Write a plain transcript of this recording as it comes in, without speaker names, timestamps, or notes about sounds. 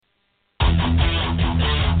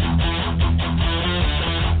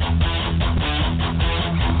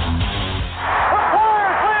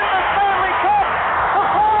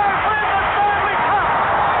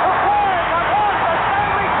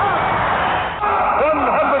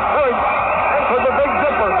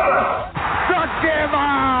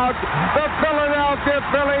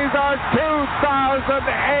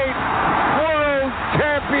world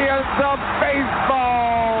champions of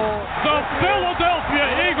baseball. The Philadelphia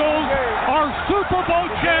Eagles are Super Bowl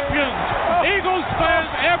champions. Eagles fans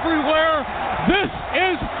everywhere, this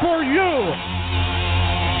is for you.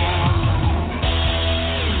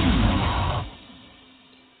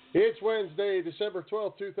 It's Wednesday, December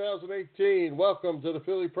 12th, 2018. Welcome to the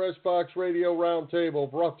Philly Pressbox Radio Roundtable,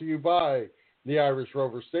 brought to you by the Irish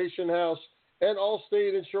Rover Station House and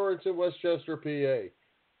Allstate Insurance in Westchester, PA.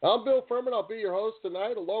 I'm Bill Furman. I'll be your host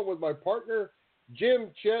tonight, along with my partner,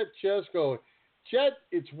 Jim Chet Chesko. Chet,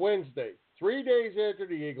 it's Wednesday, 3 days after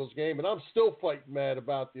the Eagles game, and I'm still fighting mad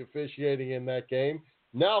about the officiating in that game.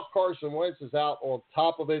 Now Carson Wentz is out on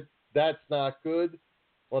top of it. That's not good.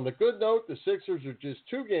 On the good note, the Sixers are just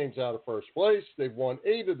 2 games out of first place. They've won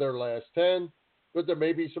 8 of their last 10, but there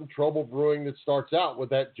may be some trouble brewing that starts out with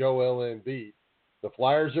that Joel Embiid. The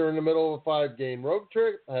Flyers are in the middle of a 5-game road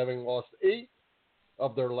trip, having lost 8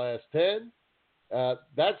 of their last 10.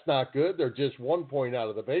 That's not good. They're just 1 point out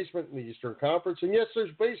of the basement in the Eastern Conference. And yes,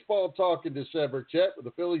 there's baseball talk in December, Chet, with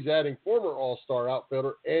the Phillies adding former All-Star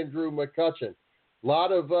outfielder Andrew McCutchen. A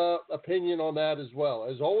lot of opinion on that as well.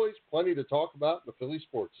 As always, plenty to talk about in the Philly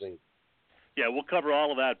sports scene. Yeah, we'll cover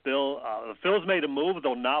all of that, Bill. The Phils made a move,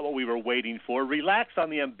 though not what we were waiting for. Relax on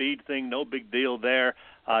the Embiid thing, no big deal there.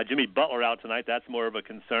 Jimmy Butler out tonight, that's more of a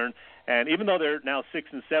concern. And even though they're now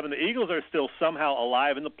 6-7, the Eagles are still somehow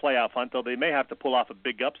alive in the playoff hunt, though they may have to pull off a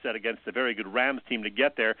big upset against a very good Rams team to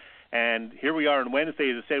get there. And here we are on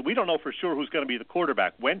Wednesday, as I said, we don't know for sure who's going to be the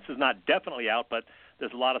quarterback. Wentz is not definitely out, but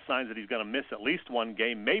there's a lot of signs that he's going to miss at least one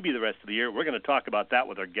game, maybe the rest of the year. We're going to talk about that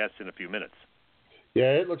with our guests in a few minutes.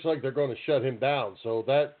 Yeah, it looks like they're going to shut him down, so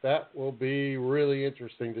that will be really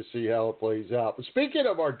interesting to see how it plays out. But speaking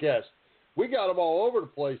of our guests, we got them all over the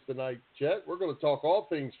place tonight, Chet. We're going to talk all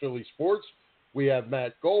things Philly sports. We have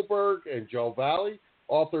Matt Goldberg and Joe Vallee,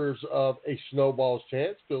 authors of A Snowball's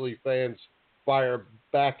Chance. Philly fans fire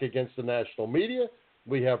back against the national media.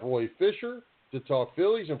 We have Roy Fisher to talk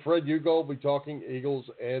Phillies, and Fred Hugo will be talking Eagles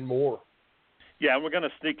and more. Yeah, we're going to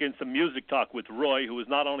sneak in some music talk with Roy, who is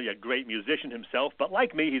not only a great musician himself, but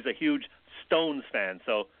like me, he's a huge Stones fan.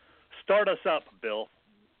 So start us up, Bill.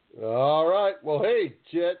 All right. Well, hey,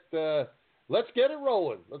 Chet, let's get it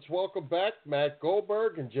rolling. Let's welcome back Matt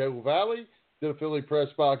Goldberg and Joe Vallee to the Philly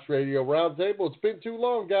Pressbox Radio Roundtable. It's been too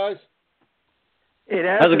long, guys.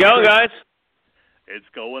 How's it going, guys? It's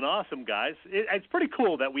going awesome, guys. It's pretty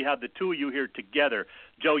cool that we have the two of you here together.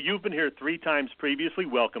 Joe, you've been here 3 times previously.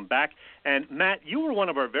 Welcome back. And, Matt, you were one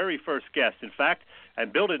of our very first guests. In fact,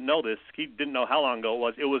 and Bill didn't know this. He didn't know how long ago it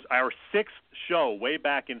was. It was our 6th show way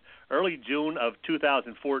back in early June of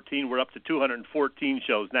 2014. We're up to 214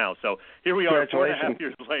 shows now. So here we are 4.5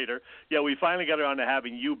 years later. Yeah, we finally got around to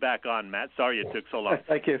having you back on, Matt. Sorry it took so long.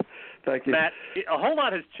 Thank you. Matt, a whole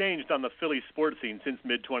lot has changed on the Philly sports scene since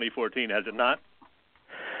mid-2014, has it not?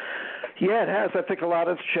 Yeah, it has. I think a lot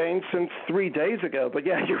has changed since 3 days ago. But,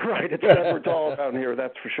 yeah, you're right. It's never dull down here,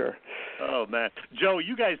 that's for sure. Oh, man. Joe,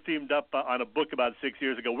 you guys teamed up on a book about 6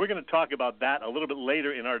 years ago. We're going to talk about that a little bit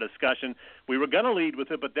later in our discussion. We were going to lead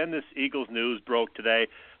with it, but then this Eagles news broke today.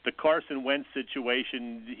 The Carson Wentz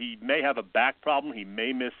situation, he may have a back problem. He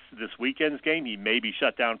may miss this weekend's game. He may be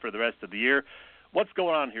shut down for the rest of the year. What's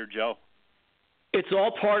going on here, Joe? It's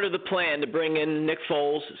all part of the plan to bring in Nick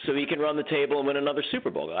Foles so he can run the table and win another Super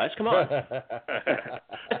Bowl, guys. Come on.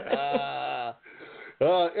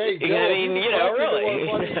 Hey, Joe, really.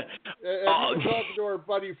 Have you been talking to our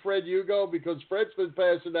buddy Fred Hugo? Because Fred's been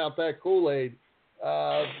passing out that Kool-Aid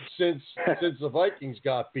since the Vikings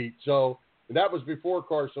got beat. So that was before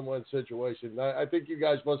Carson Wentz situation. I think you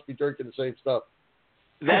guys must be drinking the same stuff.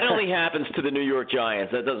 That only happens to the New York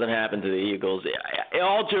Giants. That doesn't happen to the Eagles.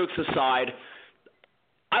 All jokes aside,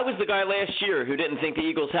 I was the guy last year who didn't think the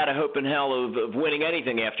Eagles had a hope in hell of winning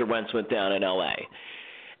anything after Wentz went down in L.A.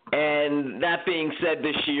 And that being said,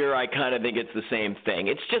 this year I kind of think it's the same thing.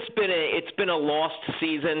 It's been a lost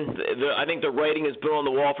season. I think the writing has been on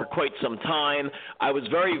the wall for quite some time. I was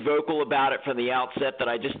very vocal about it from the outset that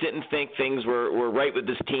I just didn't think things were right with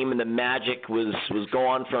this team, and the magic was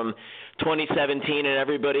gone from 2017. And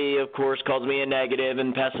everybody, of course, calls me a negative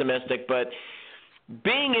and pessimistic, but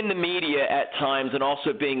being in the media at times and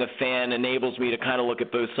also being a fan enables me to kind of look at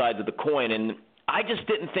both sides of the coin. And I just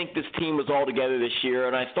didn't think this team was all together this year,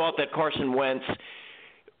 and I thought that Carson Wentz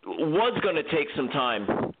was going to take some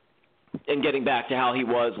time in getting back to how he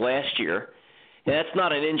was last year. And that's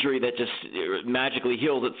not an injury that just magically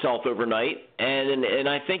heals itself overnight. And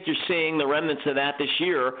I think you're seeing the remnants of that this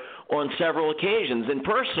year on several occasions. And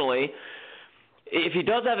personally, if he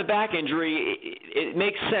does have a back injury, it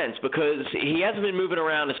makes sense because he hasn't been moving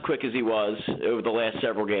around as quick as he was over the last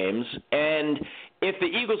several games. And if the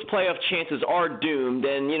Eagles' playoff chances are doomed,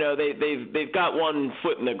 and they've got one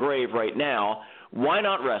foot in the grave right now, why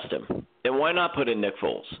not rest him? And why not put in Nick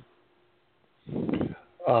Foles?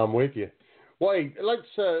 I'm with you. Wait,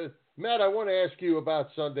 Matt, I want to ask you about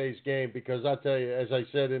Sunday's game because I tell you, as I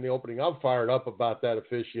said in the opening, I'm fired up about that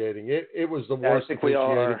officiating. It was the worst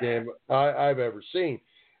officiating game I've ever seen.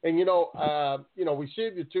 And we see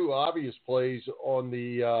the two obvious plays on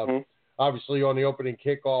the obviously on the opening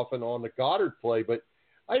kickoff and on the Goddard play, but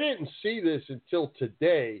I didn't see this until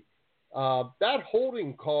today. That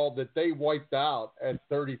holding call that they wiped out at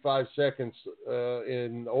 35 seconds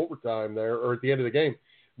in overtime there, or at the end of the game,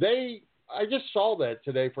 I just saw that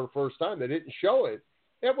today for the first time. They didn't show it.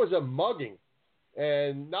 It was a mugging.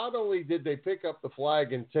 And not only did they pick up the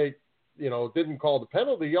flag and didn't call the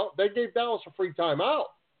penalty, they gave Dallas a free timeout,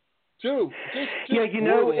 too.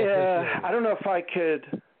 I don't know if I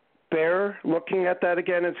could bear looking at that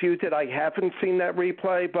again as you did. I haven't seen that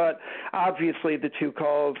replay, but obviously the two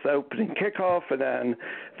calls, the opening kickoff and then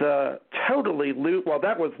the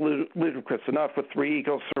that was ludicrous enough with three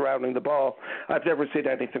Eagles surrounding the ball. I've never seen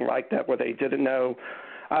anything like that where they didn't know.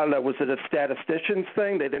 I don't know, was it a statistician's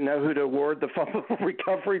thing? They didn't know who to award the fumble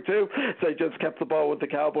recovery to, so they just kept the ball with the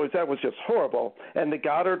Cowboys. That was just horrible. And the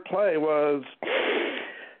Goddard play was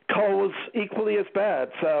equally as bad.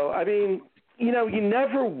 So, I mean, you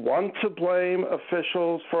never want to blame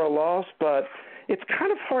officials for a loss, but it's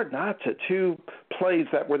kind of hard not to. Two plays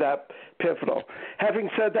that were that pivotal. Having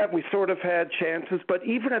said that, we sort of had chances, but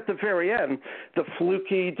even at the very end, the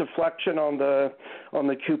fluky deflection on the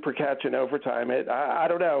Cooper catch in overtime, I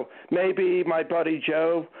don't know. Maybe my buddy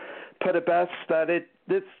Joe put it best that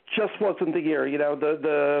this just wasn't the year.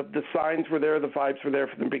 The signs were there, the vibes were there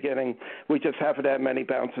from the beginning. We just haven't had many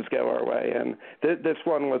bounces go our way, and this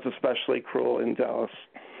one was especially cruel in Dallas.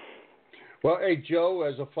 Well, hey, Joe,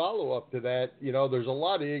 as a follow-up to that, there's a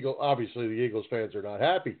lot of obviously the Eagles fans are not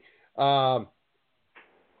happy. The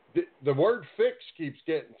word fix keeps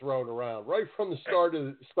getting thrown around right from the start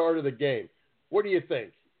of the game. What do you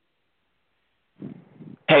think?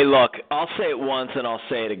 Hey, look, I'll say it once and I'll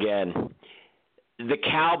say it again. The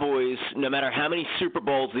Cowboys, no matter how many Super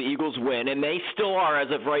Bowls the Eagles win, and they still are, as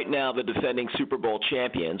of right now, the defending Super Bowl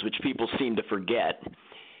champions, which people seem to forget,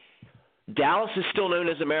 Dallas is still known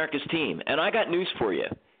as America's team. And I got news for you.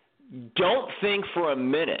 Don't think for a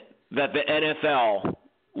minute that the NFL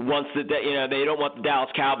wants they don't want the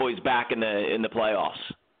Dallas Cowboys back in the playoffs.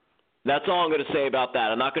 That's all I'm going to say about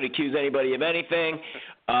that. I'm not going to accuse anybody of anything.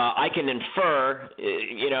 I can infer,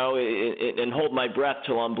 and hold my breath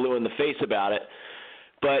till I'm blue in the face about it.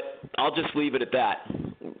 But I'll just leave it at that.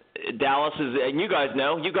 Dallas is, and you guys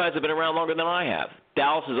have been around longer than I have.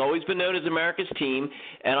 Dallas has always been known as America's team,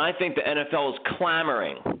 and I think the NFL is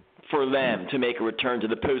clamoring for them to make a return to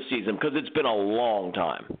the postseason because it's been a long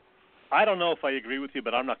time. I don't know if I agree with you,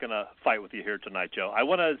 but I'm not going to fight with you here tonight, Joe. I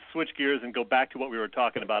want to switch gears and go back to what we were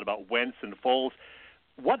talking about Wentz and Foles.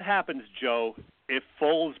 What happens, Joe, if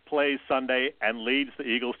Foles plays Sunday and leads the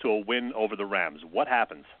Eagles to a win over the Rams? What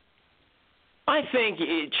happens? I think,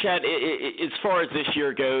 Chet, as far as this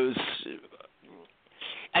year goes,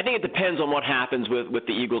 I think it depends on what happens with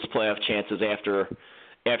the Eagles' playoff chances after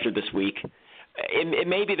this week. It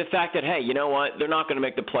may be the fact that, hey, you know what, they're not going to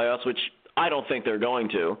make the playoffs, which I don't think they're going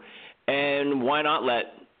to. And why not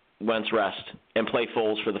let Wentz rest and play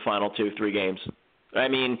Foles for the final 2-3 games? I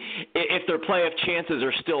mean, if their playoff chances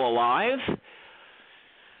are still alive,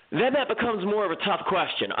 then that becomes more of a tough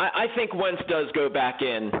question. I think Wentz does go back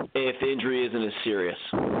in if the injury isn't as serious.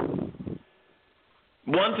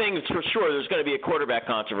 One thing is for sure, there's going to be a quarterback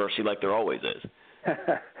controversy like there always is.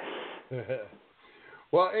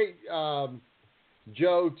 Well, hey,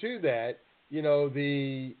 Joe, to that,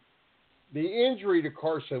 the injury to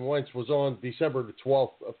Carson Wentz was on December the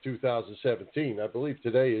 12th of 2017. I believe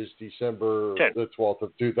today is December 10th. The 12th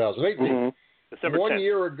of 2018. Mm-hmm. December 1 10th.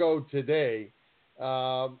 year ago today,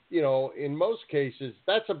 in most cases,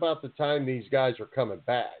 that's about the time these guys are coming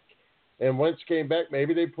back. And Wentz came back.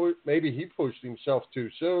 Maybe he pushed himself too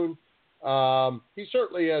soon. He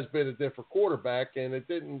certainly has been a different quarterback, and it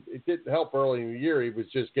didn't help early in the year. He was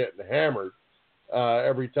just getting hammered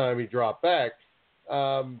every time he dropped back.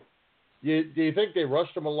 Do you think they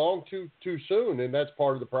rushed him along too soon, and that's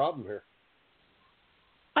part of the problem here?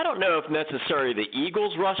 I don't know if necessarily the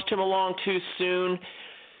Eagles rushed him along too soon.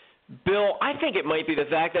 Bill, I think it might be the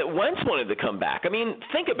fact that Wentz wanted to come back. I mean,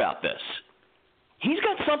 think about this. He's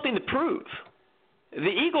got something to prove. The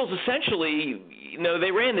Eagles essentially,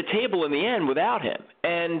 they ran the table in the end without him.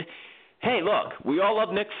 And hey, look, we all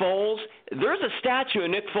love Nick Foles. There's a statue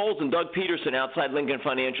of Nick Foles and Doug Peterson outside Lincoln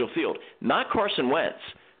Financial Field, not Carson Wentz.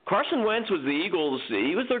 Carson Wentz was the Eagles.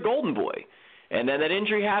 He was their golden boy. And then that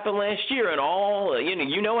injury happened last year, and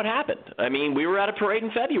you know what happened. I mean, we were at a parade in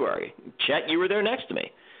February. Chet, you were there next to me.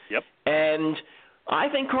 Yep. And I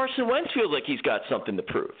think Carson Wentz feels like he's got something to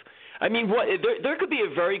prove. I mean, there could be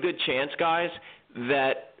a very good chance, guys,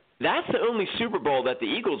 that's the only Super Bowl that the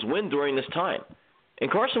Eagles win during this time. And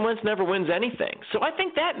Carson Wentz never wins anything. So I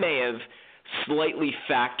think that may have slightly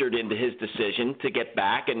factored into his decision to get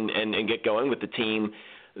back and get going with the team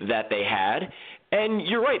that they had. And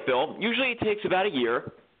you're right, Bill. Usually it takes about a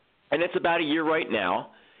year, and it's about a year right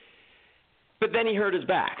now. But then he hurt his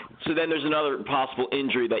back. So then there's another possible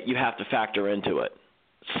injury that you have to factor into it.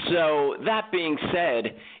 So that being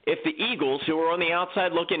said, if the Eagles, who are on the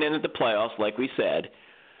outside looking in at the playoffs, like we said,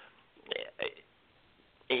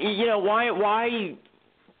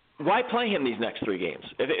 why play him these next 3 games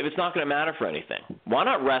if it's not going to matter for anything? Why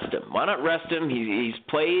not rest him? He's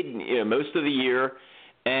played most of the year,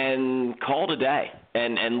 and call it a day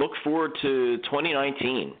and look forward to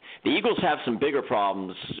 2019. The Eagles have some bigger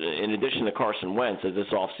problems in addition to Carson Wentz as this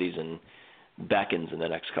offseason beckons in the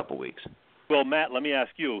next couple weeks. Well, Matt, let me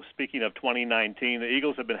ask you, speaking of 2019, the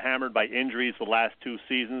Eagles have been hammered by injuries the last 2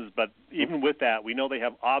 seasons, but even with that, we know they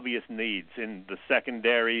have obvious needs in the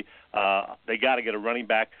secondary. They got to get a running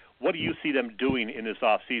back. What do you see them doing in this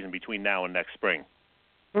offseason between now and next spring?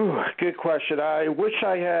 Ooh, good question. I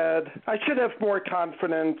should have more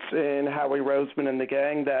confidence in Howie Roseman and the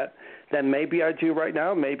gang than maybe I do right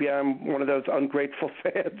now. Maybe I'm one of those ungrateful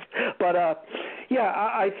fans. But,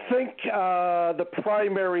 I think the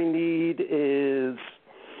primary need is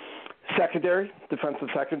defensive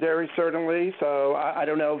secondary, certainly. So I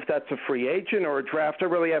don't know if that's a free agent or a draft. I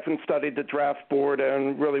really haven't studied the draft board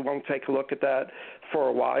and really won't take a look at that for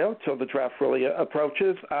a while till the draft really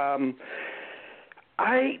approaches.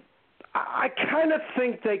 I kind of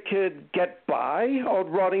think they could get by on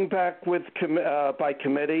running back by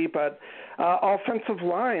committee, but offensive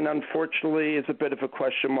line, unfortunately, is a bit of a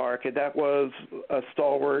question mark, and that was a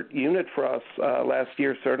stalwart unit for us last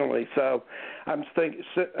year, certainly. So I'm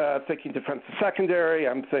thinking defensive secondary.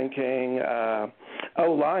 I'm thinking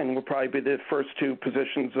O-line will probably be the first 2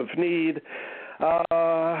 positions of need.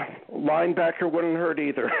 Linebacker wouldn't hurt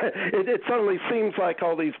either. It suddenly seems like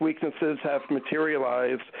all these weaknesses have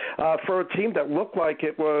materialized for a team that looked like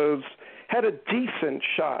it had a decent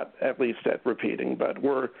shot, at least, at repeating, but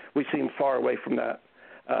we seem far away from that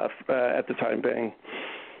at the time being.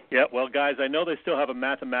 Yeah, well, guys, I know they still have a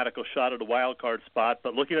mathematical shot at a wild card spot,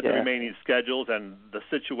 but looking at the remaining schedules and the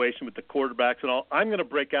situation with the quarterbacks and all, I'm going to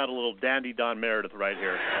break out a little Dandy Don Meredith right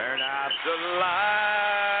here. Turn out the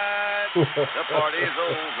lights, the party's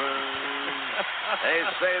over. They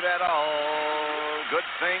say that all good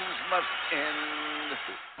things must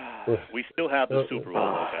end. We still have the Super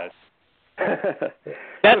Bowl, though, guys.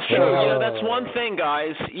 That's true. That's one thing,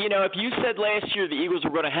 guys. If you said last year the Eagles were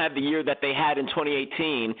going to have the year that they had in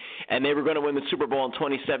 2018 and they were going to win the Super Bowl in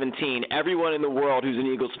 2017, everyone in the world who's an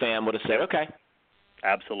Eagles fan would have said, okay.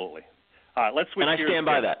 Absolutely. All right, let's switch gears. And I stand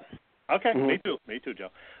by that. Okay, Me too, Joe.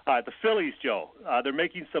 The Phillies, Joe, they're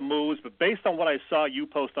making some moves, but based on what I saw you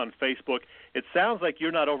post on Facebook, it sounds like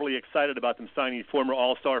you're not overly excited about them signing former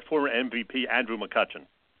All-Star, former MVP Andrew McCutchen.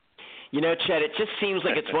 Chet, it just seems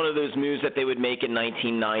like it's one of those moves that they would make in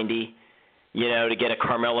 1990, to get a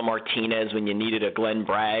Carmelo Martinez when you needed a Glenn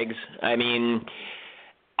Braggs. I mean,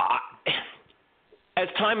 as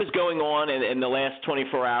time is going on and in the last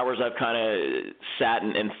 24 hours I've kind of sat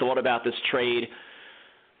and thought about this trade,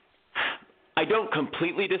 I don't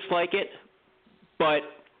completely dislike it, but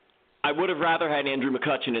I would have rather had Andrew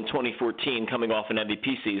McCutchen in 2014 coming off an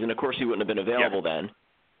MVP season. Of course, he wouldn't have been available then.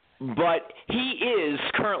 But he is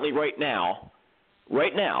currently right now,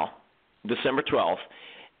 December 12th,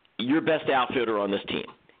 your best outfielder on this team.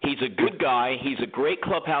 He's a good guy. He's a great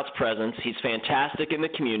clubhouse presence. He's fantastic in the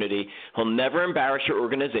community. He'll never embarrass your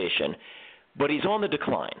organization. But he's on the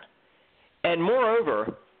decline. And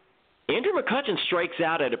moreover, Andrew McCutchen strikes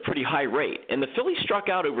out at a pretty high rate. And the Phillies struck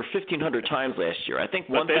out over 1,500 times last year. I think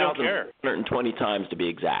 1,120 times to be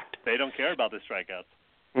exact. They don't care about the strikeouts.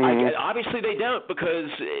 Obviously they don't, because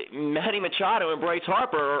Manny Machado and Bryce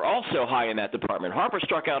Harper are also high in that department. Harper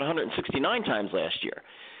struck out 169 times last year.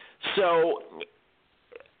 So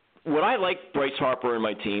would I like Bryce Harper in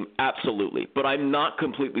my team? Absolutely. But I'm not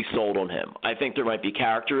completely sold on him. I think there might be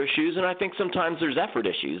character issues, and I think sometimes there's effort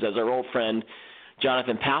issues, as our old friend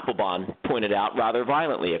Jonathan Papelbon pointed out rather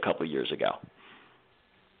violently a couple of years ago.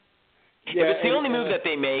 Yeah, if it's the only move that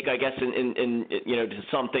they make, I guess, in to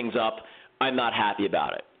sum things up, I'm not happy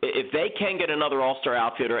about it. If they can get another all-star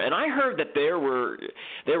outfielder, and I heard that they were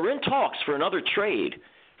in talks for another trade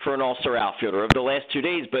for an all-star outfielder over the last 2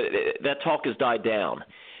 days, but that talk has died down.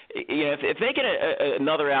 You know, if they get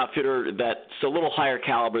another outfielder that's a little higher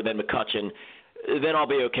caliber than McCutchen, then I'll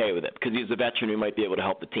be okay with it because he's a veteran who might be able to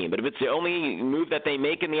help the team. But if it's the only move that they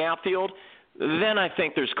make in the outfield, then I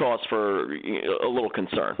think there's cause for a little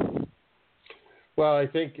concern. Well, I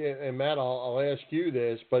think, and Matt, I'll ask you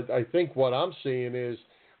this, but I think what I'm seeing is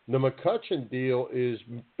the McCutchen deal is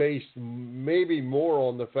based maybe more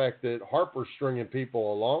on the fact that Harper's stringing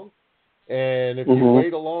people along. And if you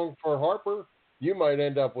wait along for Harper, you might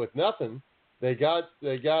end up with nothing. They got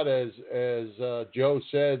as Joe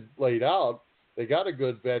said, laid out, they got a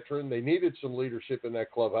good veteran. They needed some leadership in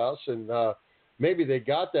that clubhouse, and maybe they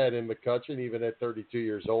got that in McCutchen, even at 32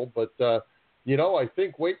 years old. But, I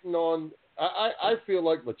think waiting on – I feel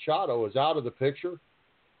like Machado is out of the picture.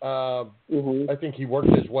 I think he worked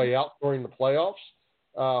his way out during the playoffs.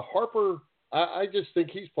 Harper, I just think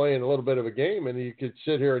he's playing a little bit of a game, and he could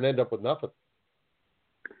sit here and end up with nothing.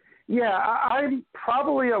 Yeah, I'm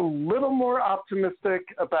probably a little more optimistic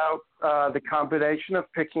about the combination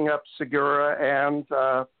of picking up Segura and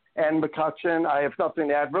McCutchen. I have nothing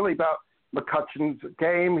to add really about McCutchen's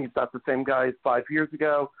game. He's not the same guy as 5 years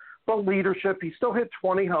ago. But leadership, he still hit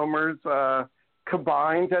 20 homers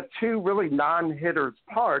combined at two really non-hitters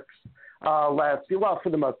parks last year. Well,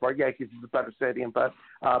 for the most part, Yankees is a better stadium, but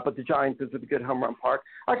the Giants is a good home run park.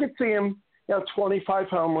 I could see him, 25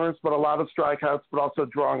 homers, but a lot of strikeouts, but also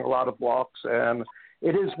drawing a lot of walks. And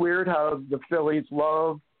it is weird how the Phillies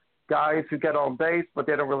love guys who get on base, but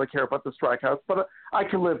they don't really care about the strikeouts. But I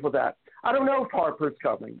can live with that. I don't know if Harper's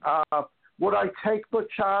coming. Would I take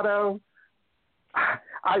Machado?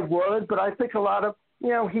 I would, but I think a lot of,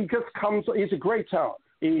 he just comes, he's a great talent.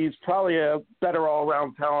 He's probably a better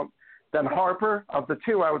all-around talent than Harper. Of the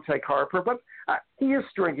two, I would take Harper, but he is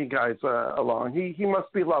stringing guys along. He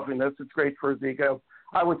must be loving this. It's great for his ego.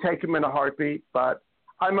 I would take him in a heartbeat, but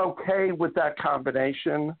I'm okay with that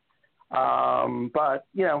combination. But,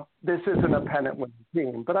 this isn't a pennant-winning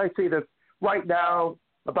team. But I see this right now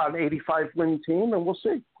about an 85-win team, and we'll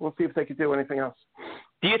see. We'll see if they can do anything else.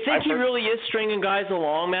 Do you think he really is stringing guys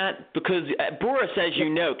along, Matt? Because Boris, as you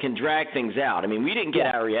know, can drag things out. I mean, we didn't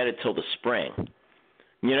get Arrieta till the spring.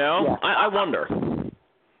 Yeah. I wonder.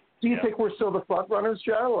 Do you think we're still the front runners,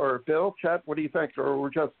 Joe, or Bill, Chet? What do you think? Or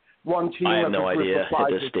we're just one team? I have no idea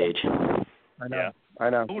at this stage. I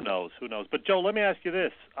know. Who knows? But, Joe, let me ask you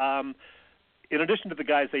this. In addition to the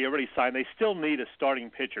guys they already signed, they still need a starting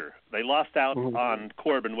pitcher. They lost out on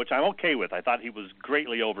Corbin, which I'm okay with. I thought he was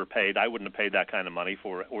greatly overpaid. I wouldn't have paid that kind of money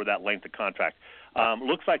for that length of contract.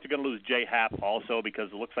 Looks like they're going to lose Jay Happ also because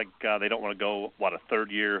it looks like they don't want to go, a third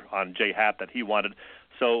year on Jay Happ that he wanted.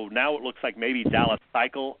 So now it looks like maybe Dallas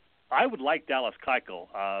Keuchel. I would like Dallas Keuchel.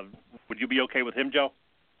 Would you be okay with him, Joe?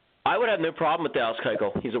 I would have no problem with Dallas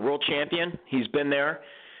Keuchel. He's a world champion. He's been there.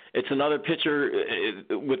 It's another pitcher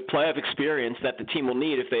with playoff experience that the team will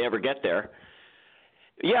need if they ever get there.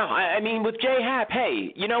 Yeah, I mean, with Jay Happ,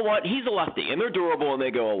 hey, you know what? He's a lefty, and they're durable, and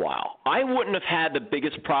they go a while. I wouldn't have had the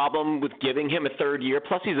biggest problem with giving him a third year,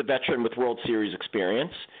 plus he's a veteran with World Series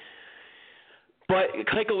experience. But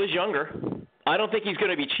Keuchel is younger. I don't think he's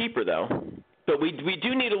going to be cheaper, though. But we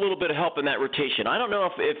do need a little bit of help in that rotation. I don't know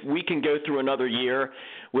if we can go through another year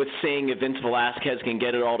with seeing if Vince Velasquez can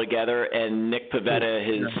get it all together and Nick Pivetta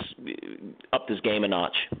has upped his game a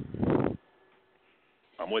notch.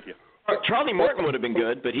 I'm with you. Charlie Morton would have been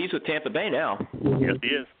good, but he's with Tampa Bay now. Yes, he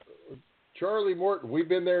is. Charlie Morton, we've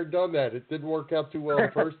been there and done that. It didn't work out too well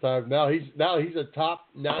the first time. Now he's a top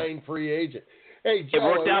 9 free agent. Hey, Joe, it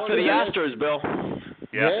worked out for the Astros, Bill.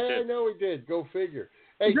 Yeah, I know he did. Go figure.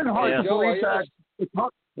 Hey, It's hard to Joe, believe that.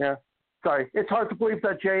 It's hard to believe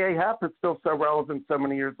that J.A. Happ is still so relevant so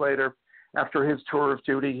many years later after his tour of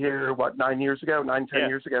duty here, 10 years ago?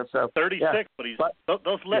 So 36, but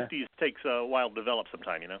those lefties takes a while to develop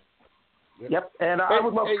sometime, Yep, and I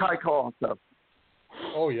would love Keuchel also.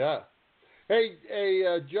 Oh, yeah. Hey,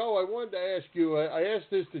 Joe, I wanted to ask you, I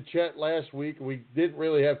asked this to Chet last week. We didn't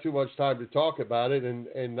really have too much time to talk about it,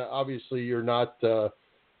 and obviously you're not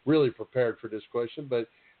really prepared for this question, but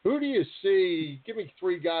who do you see, give me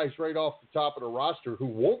 3 guys right off the top of the roster who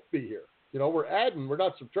won't be here? We're adding, we're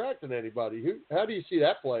not subtracting anybody. How do you see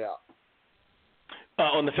that play out?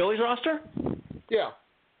 On the Phillies roster? Yeah.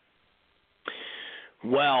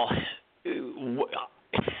 Well,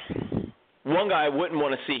 one guy I wouldn't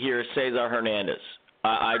want to see here is Cesar Hernandez.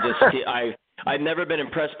 I've never been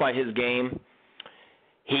impressed by his game.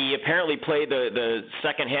 He apparently played the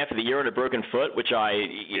second half of the year with a broken foot, which I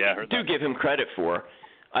do give him credit for.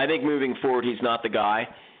 I think moving forward he's not the guy,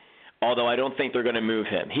 although I don't think they're going to move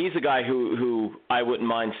him. He's a guy who I wouldn't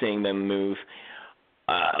mind seeing them move.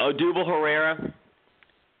 Odubel Herrera,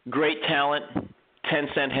 great talent,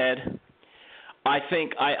 10-cent head. I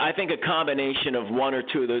think a combination of one or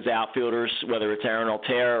two of those outfielders, whether it's Aaron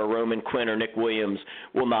Altair or Roman Quinn or Nick Williams,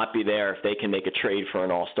 will not be there if they can make a trade for an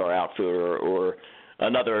all-star outfielder or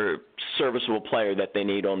another serviceable player that they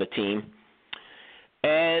need on the team.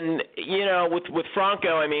 And with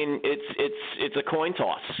Franco, I mean, it's a coin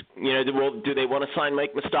toss. Do they want to sign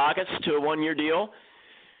Mike Moustakas to a one-year deal,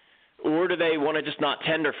 or do they want to just not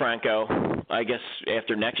tender Franco? I guess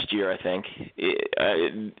after next year, I think.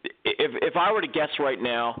 If I were to guess right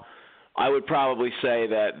now, I would probably say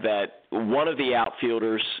that one of the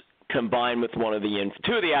outfielders combined with two of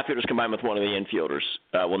the outfielders combined with one of the infielders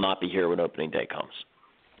will not be here when opening day comes.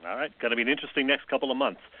 All right, going to be an interesting next couple of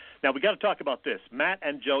months. Now, we got to talk about this. Matt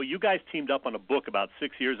and Joe, you guys teamed up on a book about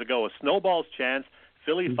 6 years ago, A Snowball's Chance,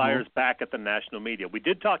 Philly Fires Back at the National Media. We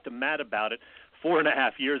did talk to Matt about it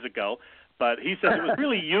 4.5 years ago, but he says it was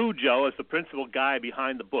really you, Joe, as the principal guy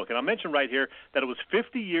behind the book. And I'll mention right here that it was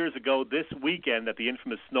 50 years ago this weekend that the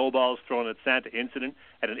infamous snowballs thrown at Santa incident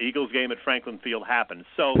at an Eagles game at Franklin Field happened.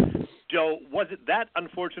 So, Joe, was it that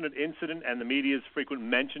unfortunate incident and the media's frequent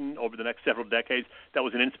mention over the next several decades that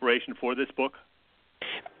was an inspiration for this book?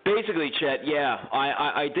 Basically, Chet, yeah.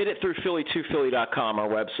 I did it through Philly2Philly.com, our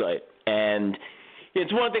website. And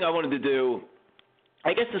it's one thing I wanted to do.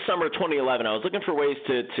 I guess the summer of 2011, I was looking for ways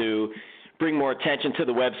to bring more attention to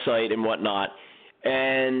the website and whatnot.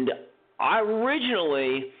 And I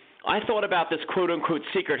thought about this quote-unquote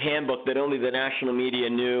secret handbook that only the national media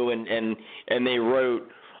knew and they wrote.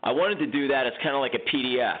 I wanted to do that as kind of like a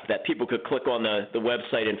PDF that people could click on the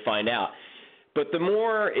website and find out. But the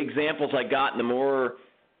more examples I got and the more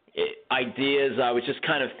ideas I was just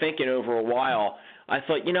kind of thinking over a while, I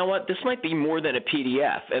thought, you know what, this might be more than a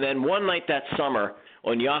PDF. And then one night that summer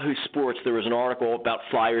on Yahoo Sports, there was an article about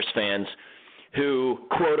Flyers fans who,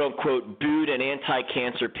 quote-unquote, booed an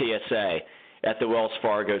anti-cancer PSA at the Wells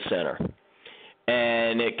Fargo Center.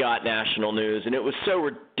 And it got national news, and it was so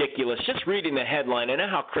ridiculous. Just reading the headline, I know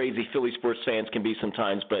how crazy Philly sports fans can be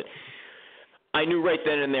sometimes, but I knew right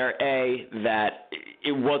then and there, A, that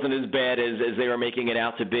it wasn't as bad as they were making it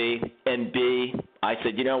out to be, and B, I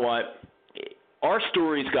said, you know what, our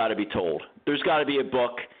story's got to be told. There's got to be a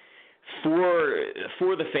book for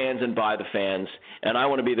the fans and by the fans, and I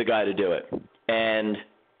want to be the guy to do it. And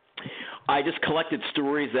I just collected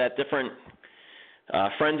stories that different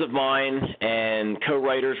friends of mine and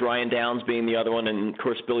co-writers, Ryan Downs being the other one, and, of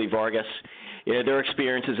course, Billy Vargas, their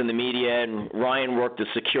experiences in the media. And Ryan worked as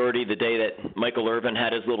security the day that Michael Irvin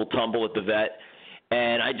had his little tumble at the vet.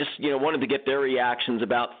 And I just, wanted to get their reactions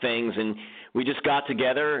about things. And we just got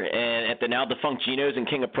together, and at the now defunct Gino's in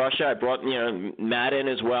King of Prussia, I brought, Matt in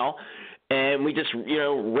as well. And we just,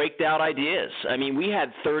 raked out ideas. I mean, we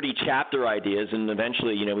had 30 chapter ideas, and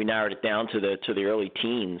eventually, we narrowed it down to the early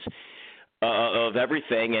teens of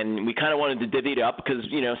everything. And we kind of wanted to divvy it up because,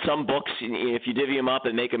 some books, if you divvy them up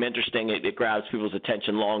and make them interesting, it grabs people's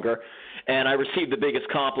attention longer. And I received the biggest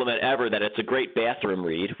compliment ever that it's a great bathroom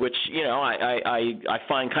read, which, I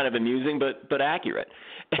find kind of amusing but accurate.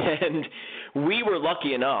 And we were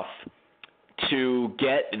lucky enough to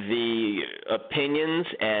get the opinions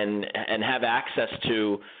and have access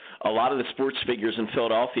to a lot of the sports figures in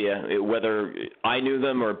Philadelphia, whether I knew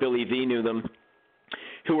them or Billy V knew them,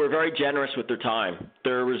 who were very generous with their time.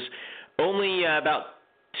 There was only about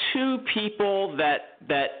 2 people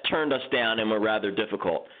that turned us down and were rather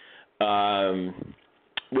difficult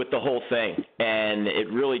with the whole thing. And it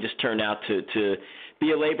really just turned out to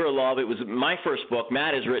be a labor of love. It was my first book.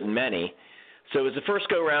 Matt has written many. So it was the first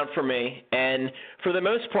go-around for me, and for the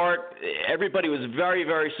most part, everybody was very,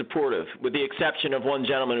 very supportive, with the exception of one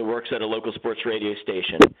gentleman who works at a local sports radio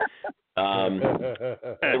station.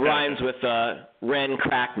 It rhymes with Ren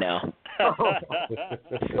Cracknell. I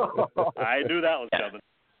knew that was coming.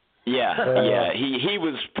 Yeah. He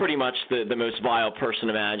was pretty much the most vile person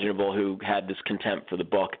imaginable who had this contempt for the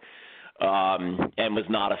book, and was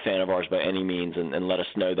not a fan of ours by any means, and let us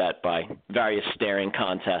know that by various staring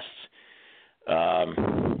contests.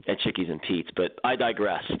 At Chickies and Pete's, but I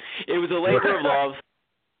digress. It was a labor of love,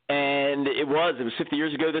 and it was 50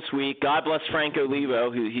 years ago this week. God bless Frank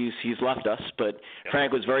Olivo, who he's left us, but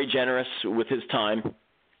Frank was very generous with his time,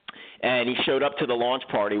 and he showed up to the launch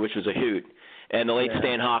party, which was a hoot. And the late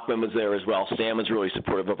Stan Hochman was there as well. Stan was really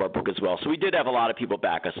supportive of our book as well. So we did have a lot of people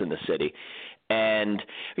back us in the city. And,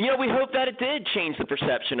 we hope that it did change the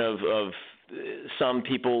perception of some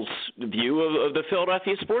people's view of the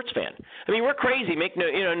Philadelphia sports fan. I mean, we're crazy, make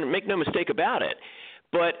no mistake about it.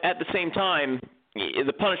 But at the same time,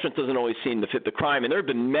 the punishment doesn't always seem to fit the crime. And there have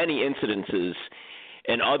been many incidences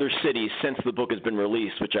in other cities since the book has been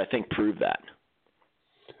released, which I think prove that.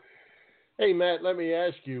 Hey, Matt, let me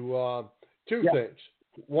ask you two things.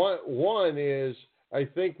 One is, I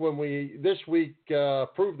think when we this week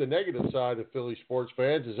proved the negative side of Philly sports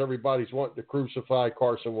fans is everybody's wanting to crucify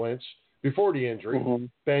Carson Wentz before the injury. Mm-hmm.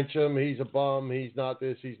 Bench him, he's a bum, he's not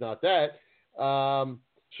this, he's not that.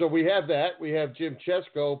 So we have that. We have Jim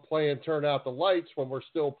Chesko playing Turn Out the Lights when we're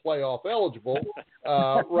still playoff eligible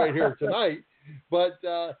right here tonight. But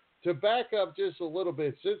to back up just a little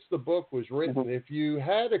bit, since the book was written, if you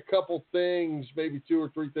had a couple things, maybe 2 or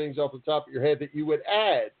 3 things off the top of your head that you would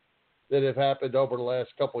add that have happened over the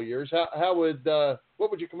last couple of years,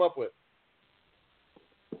 what would you come up with?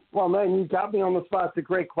 Well, man, you got me on the spot. It's a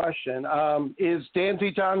great question. Is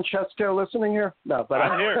Dandy John Chesko listening here? No, but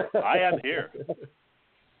I'm here. I am here.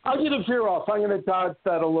 I'll get a veer off. I'm going to dodge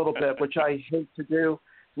that a little bit, which I hate to do.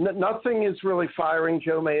 Nothing is really firing.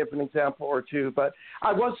 Joe may have an example or two, but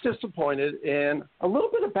I was disappointed in a little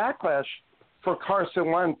bit of backlash for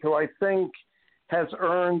Carson Wentz, who I think has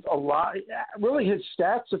earned a lot. Really, his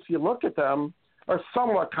stats, if you look at them, are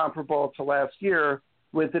somewhat comparable to last year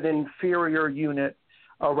with an inferior unit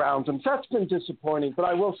around him. So that's been disappointing. But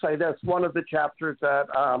I will say this, one of the chapters that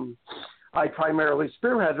I primarily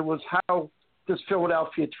spearheaded was how does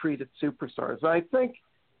Philadelphia treat its superstars. And I think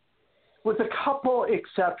with a couple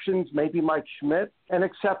exceptions, maybe Mike Schmidt, an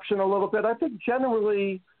exception a little bit, I think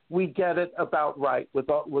generally we get it about right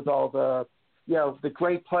with all the, the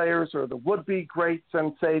great players or the would-be greats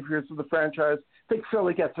and saviors of the franchise. I think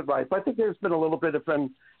Philly gets it right. But I think there's been a little bit of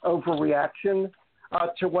an overreaction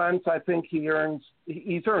to Wentz. I think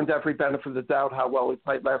he's earned every benefit of the doubt how well he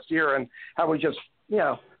played last year and how he just,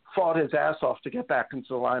 fought his ass off to get back into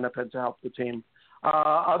the lineup and to help the team.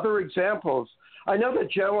 Other examples, I know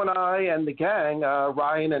that Joe and I and the gang,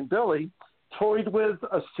 Ryan and Billy, toyed with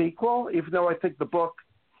a sequel, even though I think the book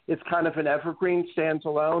is kind of an evergreen, stands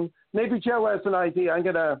alone. Maybe Joe has an idea. I'm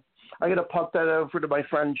gonna punt that over to my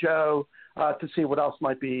friend Joe to see what else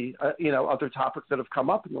might be, other topics that have come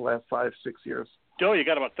up in the last 5-6 years. Joe, you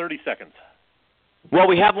got about 30 seconds. Well,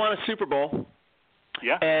 we have won a Super Bowl.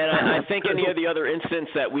 Yeah. And I think any of the other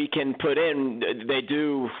incidents that we can put in, they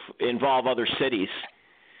do involve other cities.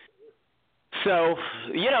 So,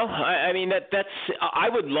 that's I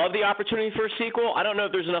would love the opportunity for a sequel. I don't know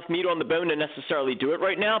if there's enough meat on the bone to necessarily do it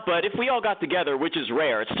right now, but if we all got together, which is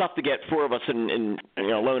rare, it's tough to get 4 of us alone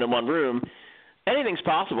in one room, anything's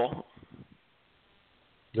possible.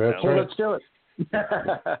 That's right. Let's do it.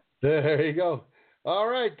 There you go. All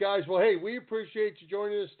right, guys. Well, hey, we appreciate you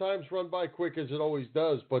joining us. Time's run by quick as it always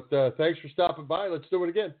does, but thanks for stopping by. Let's do it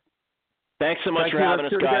again. Thanks so much for having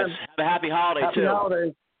us, guys. Have a happy holiday, too. Happy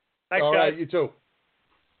holidays. Thanks, all guys. Right, you too.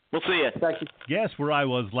 We'll see you. Thank you. Guess where I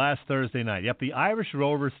was last Thursday night? Yep, the Irish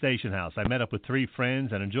Rover Station House. I met up with 3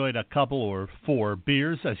 friends and enjoyed a couple or 4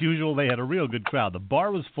 beers. As usual, they had a real good crowd. The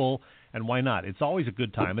bar was full, and why not? It's always a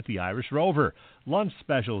good time at the Irish Rover. Lunch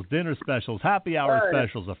specials, dinner specials, happy hour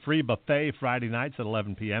specials, a free buffet Friday nights at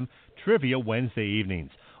 11 p.m., trivia Wednesday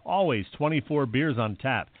evenings. Always 24 beers on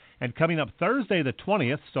tap. And coming up Thursday the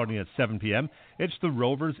 20th, starting at 7 p.m., it's the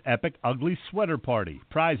Rover's Epic Ugly Sweater Party.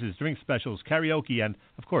 Prizes, drink specials, karaoke, and,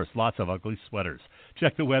 of course, lots of ugly sweaters.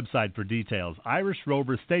 Check the website for details,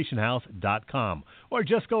 irishroverstationhouse.com, or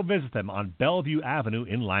just go visit them on Bellevue Avenue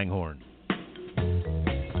in Langhorne.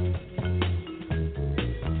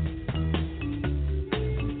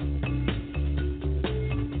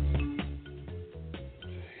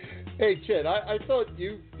 Hey, Chet, I thought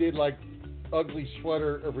you did like ugly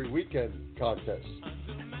sweater every weekend contests.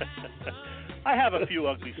 I have a few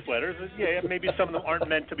ugly sweaters. Yeah, maybe some of them aren't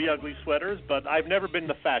meant to be ugly sweaters, but I've never been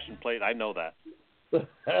the fashion plate. I know that.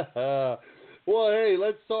 Well, hey,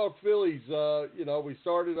 let's talk Phillies. We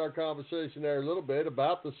started our conversation there a little bit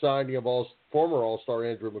about the signing of former All-Star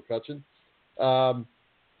Andrew McCutchen.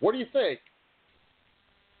 What do you think?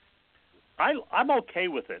 I'm okay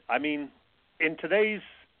with it. I mean, in today's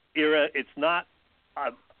era, it's not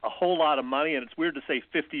a whole lot of money, and it's weird to say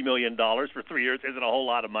 $50 million for 3 years isn't a whole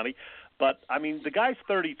lot of money. But, I mean, the guy's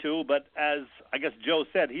 32, but as I guess Joe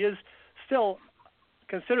said, he is still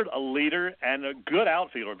considered a leader and a good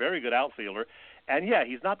outfielder, very good outfielder. And, yeah,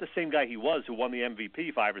 he's not the same guy he was who won the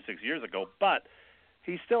MVP 5 or 6 years ago, but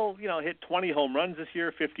he still, hit 20 home runs this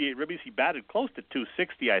year, 58 ribbies. He batted close to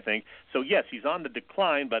 260, I think. So, yes, he's on the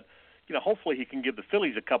decline, but hopefully he can give the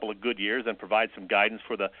Phillies a couple of good years and provide some guidance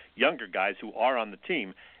for the younger guys who are on the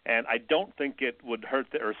team. And I don't think it would hurt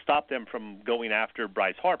or stop them from going after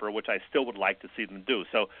Bryce Harper, which I still would like to see them do.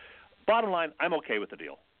 So, bottom line, I'm okay with the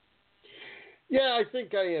deal. Yeah, I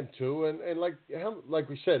think I am too. And like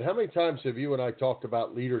we said, how many times have you and I talked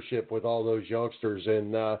about leadership with all those youngsters?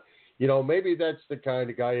 And, maybe that's the kind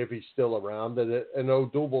of guy, if he's still around, that an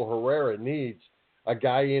Odubel Herrera needs, a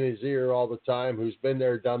guy in his ear all the time who's been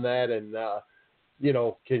there, done that, and,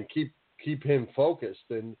 can keep him focused.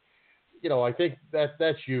 And, I think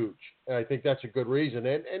that's huge. And I think that's a good reason.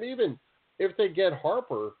 And even if they get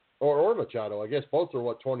Harper or Machado, I guess both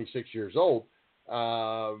are, 26 years old,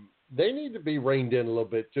 they need to be reined in a little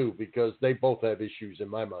bit, too, because they both have issues in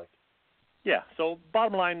my mind. Yeah, so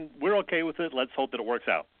bottom line, we're okay with it. Let's hope that it works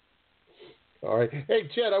out. All right. Hey,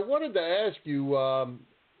 Chet, I wanted to ask you,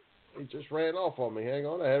 it just ran off on me. Hang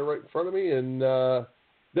on, I had it right in front of me. And the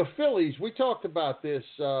Phillies, we talked about this,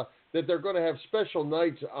 that they're going to have special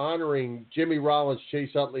nights honoring Jimmy Rollins,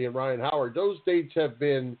 Chase Utley, and Ryan Howard. Those dates have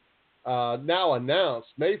been now announced.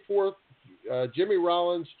 May 4th, Jimmy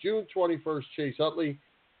Rollins, June 21st, Chase Utley,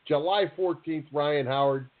 July 14th, Ryan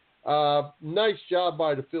Howard. Nice job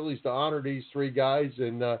by the Phillies to honor these three guys,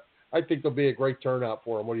 and I think there'll be a great turnout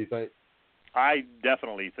for them. What do you think? I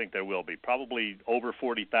definitely think there will be, probably over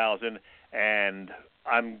 40,000, and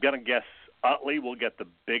I'm going to guess Utley will get the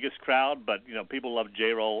biggest crowd, but, people love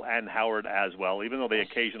J-Roll and Howard as well, even though they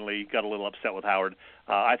occasionally got a little upset with Howard.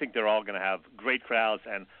 I think they're all going to have great crowds,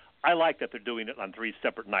 and I like that they're doing it on three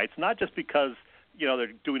separate nights, not just because, they're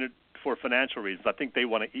doing it for financial reasons. I think they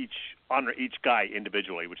want to honor each guy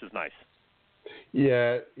individually, which is nice.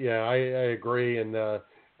 Yeah, I agree, and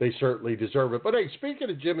they certainly deserve it. But, hey, speaking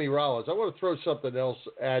of Jimmy Rollins, I want to throw something else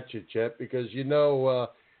at you, Chet, because,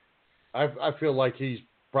 I feel like he's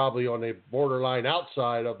probably on the borderline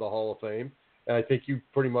outside of the Hall of Fame, and I think you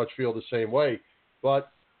pretty much feel the same way. But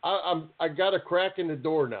I got a crack in the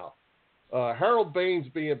door now. Harold Baines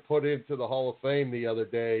being put into the Hall of Fame the other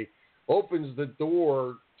day opens the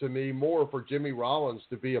door to me more for Jimmy Rollins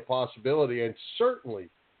to be a possibility, and certainly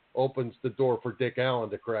opens the door for Dick Allen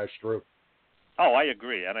to crash through. Oh, I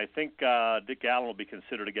agree, and I think Dick Allen will be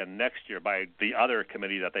considered again next year by the other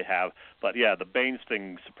committee that they have. But, yeah, the Baines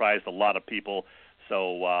thing surprised a lot of people,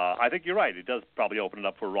 so I think you're right. It does probably open it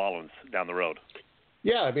up for Rollins down the road.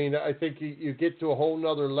 Yeah, I mean, I think you get to a whole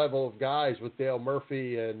nother level of guys with Dale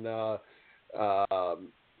Murphy and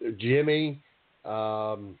Jimmy,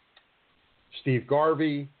 Steve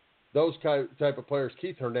Garvey, those type of players,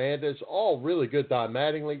 Keith Hernandez, all really good. Don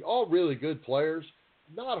Mattingly, all really good players.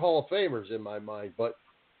 Not Hall of Famers in my mind, but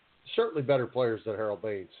certainly better players than Harold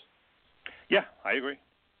Baines. Yeah, I agree.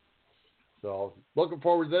 So looking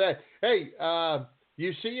forward to that. Hey,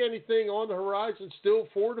 you see anything on the horizon still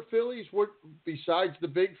for the Phillies? What besides the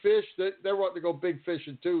big fish? They're wanting to go big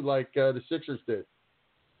fishing too, like the Sixers did.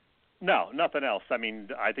 No, nothing else. I mean,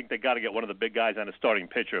 I think they got to get one of the big guys and a starting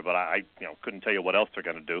pitcher, but I couldn't tell you what else they're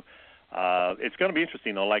going to do. It's going to be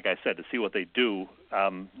interesting, though, like I said, to see what they do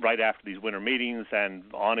right after these winter meetings and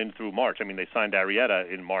on in through March. I mean, they signed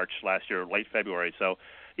Arrieta in March last year, late February. So,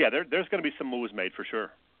 yeah, there's going to be some moves made for sure.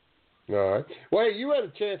 All right. Well, hey, you had a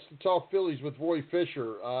chance to talk Phillies with Roy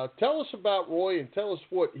Fisher. Tell us about Roy and tell us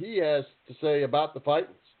what he has to say about the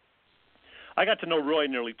Titans. I got to know Roy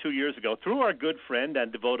nearly 2 years ago through our good friend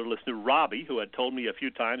and devoted listener, Robbie, who had told me a few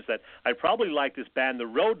times that I probably liked this band, the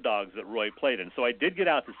Road Dogs, that Roy played in. So I did get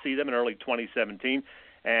out to see them in early 2017,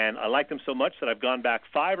 and I liked them so much that I've gone back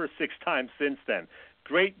 5 or 6 times since then.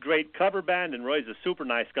 Great cover band, and Roy's a super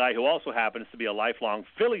nice guy who also happens to be a lifelong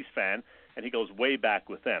Phillies fan, and he goes way back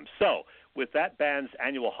with them. So with that band's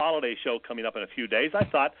annual holiday show coming up in a few days, I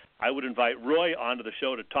thought I would invite Roy onto the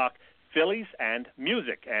show to talk Phillies and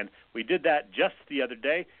music, and we did that just the other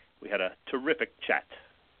day. We had a terrific chat.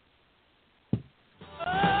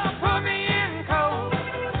 Put me in cold.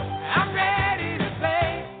 I'm ready to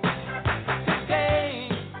play today.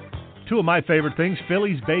 Two of my favorite things,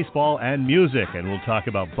 Phillies baseball and music, and we'll talk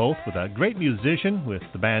about both with a great musician with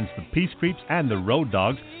the bands The Peace Creeps and the Road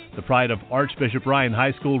Dogs, the pride of Archbishop Ryan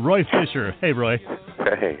High School, Roy Fisher. Hey, Roy.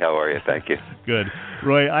 Hey, how are you? Thank you. Good.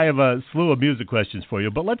 Roy, I have a slew of music questions for you,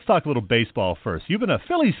 but let's talk a little baseball first. You've been a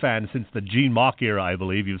Phillies fan since the Gene Mauch era, I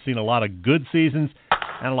believe. You've seen a lot of good seasons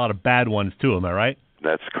and a lot of bad ones, too. Am I right?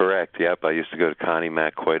 That's correct. Yep, I used to go to Connie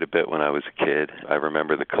Mack quite a bit when I was a kid. I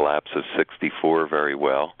remember the collapse of '64 very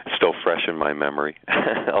well. It's still fresh in my memory,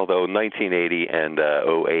 although 1980 and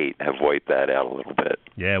 08 have wiped that out a little bit.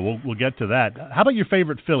 Yeah, we'll get to that. How about your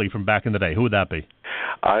favorite Philly from back in the day? Who would that be?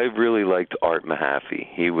 I really liked Art Mahaffey.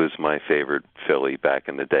 He was my favorite Philly back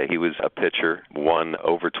in the day. He was a pitcher, won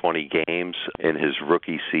over 20 games in his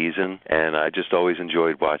rookie season, and I just always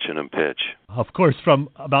enjoyed watching him pitch. Of course, from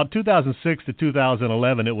about 2006 to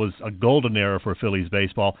 2011, it was a golden era for Phillies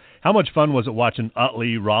baseball. How much fun was it watching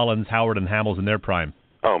Utley, Rollins, Howard, and Hamels in their prime?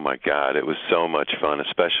 Oh, my God. It was so much fun,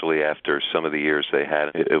 especially after some of the years they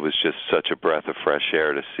had. It was just such a breath of fresh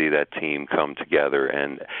air to see that team come together,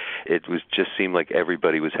 and it was just seemed like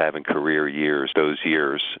everybody was having career years, those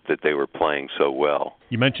years that they were playing so well.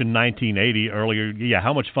 You mentioned 1980 earlier. Yeah,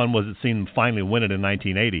 how much fun was it seeing them finally win it in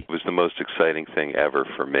 1980? It was the most exciting thing ever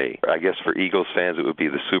for me. I guess for Eagles fans, it would be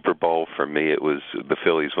the Super Bowl. For me, it was the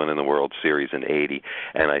Phillies winning the World Series in 80,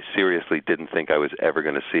 and I seriously didn't think I was ever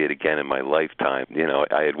going to see it again in my lifetime. You know,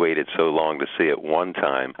 I had waited so long to see it one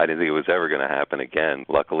time. I didn't think it was ever going to happen again.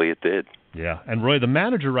 Luckily, it did. Yeah, and Roy, the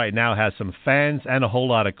manager right now has some fans and a whole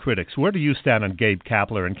lot of critics. Where do you stand on Gabe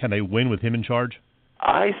Kapler, and can they win with him in charge?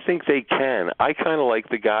 I think they can. I kind of like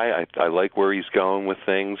the guy. I like where he's going with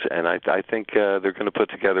things, and I think they're going to put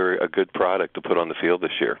together a good product to put on the field this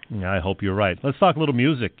year. Yeah, I hope you're right. Let's talk a little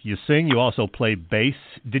music. You sing, you also play bass.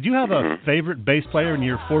 Did you have a favorite bass player in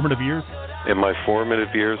your formative years? In my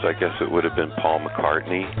formative years, I guess it would have been Paul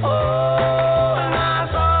McCartney.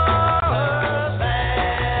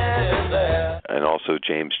 And also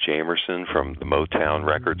James Jamerson from the Motown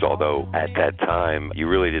records, although at that time you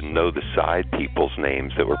really didn't know the side people's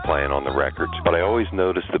names that were playing on the records. But I always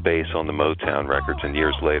noticed the bass on the Motown records, and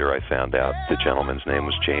years later I found out the gentleman's name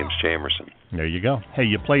was James Jamerson. There you go. Hey,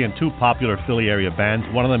 you play in two popular Philly area bands.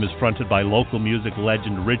 One of them is fronted by local music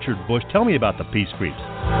legend Richard Bush. Tell me about the Peace Creeps.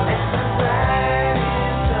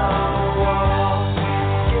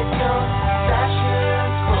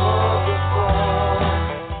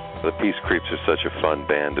 The Peace Creeps are such a fun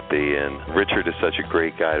band to be in. Richard is such a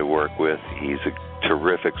great guy to work with. He's a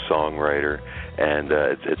terrific songwriter, and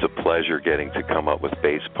it's a pleasure getting to come up with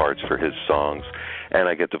bass parts for his songs. And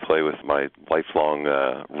I get to play with my lifelong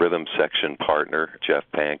rhythm section partner, Jeff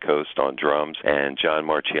Pancoast, on drums, and John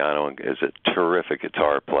Marciano is a terrific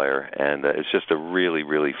guitar player, and it's just a really,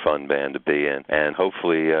 really fun band to be in. And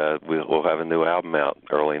hopefully we'll have a new album out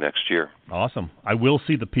early next year. Awesome. I will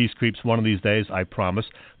see the Peace Creeps one of these days, I promise.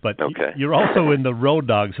 But okay. You're also in the Road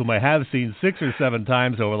Dogs, whom I have seen 6 or 7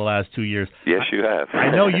 times over the last 2 years. Yes, you have. I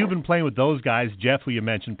know you've been playing with those guys, Jeff, who you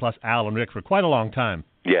mentioned, plus Al and Rick, for quite a long time.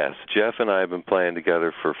 Yes, Jeff and I have been playing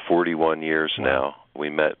together for 41 years now. We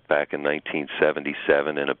met back in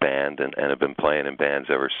 1977 in a band and have been playing in bands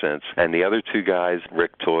ever since. And the other two guys,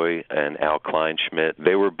 Rick Toy and Al Kleinschmidt,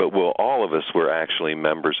 all of us were actually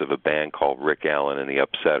members of a band called Rick Allen and the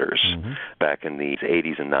Upsetters back in the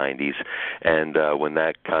 80s and 90s. And when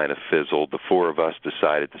that kind of fizzled, the four of us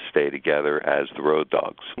decided to stay together as the Road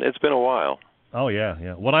Dogs. It's been a while. Oh,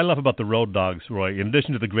 yeah. What I love about the Road Dogs, Roy, in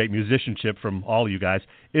addition to the great musicianship from all you guys,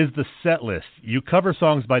 is the set list. You cover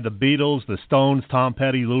songs by the Beatles, the Stones, Tom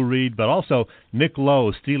Petty, Lou Reed, but also Nick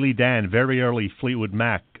Lowe, Steely Dan, very early Fleetwood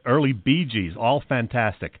Mac, early Bee Gees, all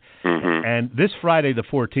fantastic. And this Friday, the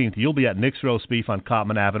 14th, you'll be at Nick's Roast Beef on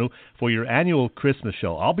Cottman Avenue for your annual Christmas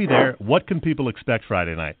show. I'll be there. What can people expect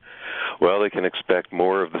Friday night? Well, they can expect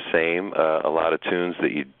more of the same, a lot of tunes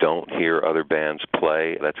that you don't hear other bands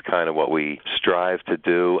play. That's kind of what we strive to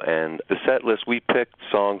do. And the set list, we picked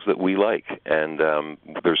songs that we like. And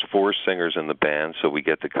there's 4 singers in the band, so we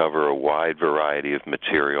get to cover a wide variety of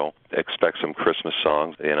material. Expect some Christmas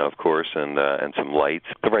songs, of course, and some lights,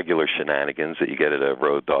 the regular shenanigans that you get at a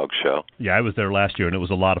Road Dog show. Yeah, I was there last year, and it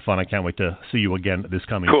was a lot of fun. I can't wait to see you again this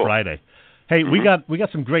coming Cool. Friday. Hey, we got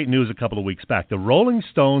some great news a couple of weeks back. The Rolling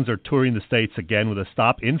Stones are touring the States again with a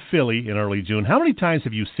stop in Philly in early June. How many times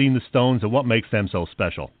have you seen the Stones, and what makes them so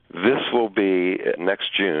special? This will be next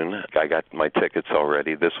June. I got my tickets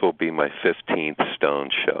already. This will be my 15th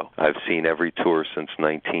Stones show. I've seen every tour since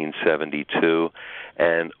 1972.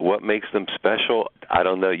 And what makes them special, I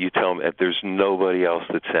don't know. You tell me. There's nobody else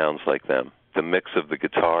that sounds like them. The mix of the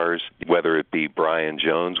guitars, whether it be Brian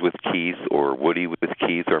Jones with Keith or Woody with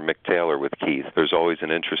Keith or Mick Taylor with Keith, there's always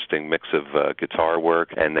an interesting mix of guitar work.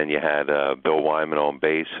 And then you had Bill Wyman on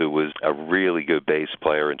bass, who was a really good bass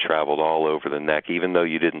player and traveled all over the neck. Even though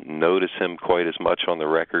you didn't notice him quite as much on the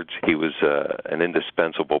records, he was an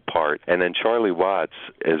indispensable part. And then Charlie Watts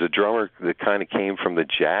is a drummer that kind of came from the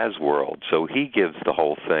jazz world, so he gives the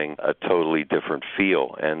whole thing a totally different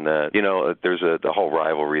feel. And, there's the whole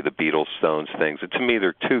rivalry, the Beatles, Stones things. To me,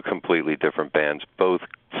 they're two completely different bands, both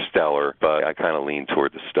stellar, but I kind of lean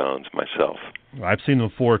toward the Stones myself. I've seen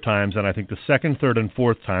them 4 times, and I think the second, third, and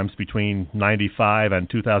fourth times between 95 and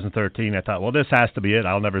 2013, I thought, well, this has to be it.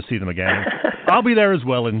 I'll never see them again. I'll be there as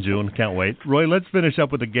well in June. Can't wait. Roy, let's finish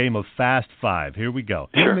up with a game of Fast Five. Here we go.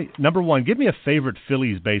 Sure. Number 1, give me a favorite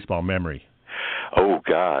Phillies baseball memory. Oh,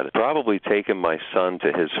 God. Probably taking my son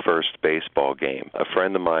to his first baseball game. A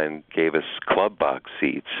friend of mine gave us club box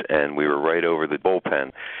seats, and we were right over the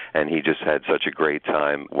bullpen, and he just had such a great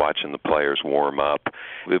time watching the players warm up.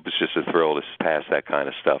 It was just a thrill to pass that kind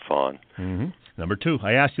of stuff on. Mm-hmm. Number 2,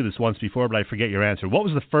 I asked you this once before, but I forget your answer. What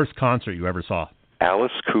was the first concert you ever saw?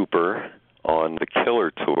 Alice Cooper on the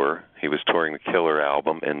Killer tour. He was touring the Killer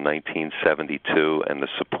album in 1972, and the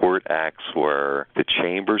support acts were the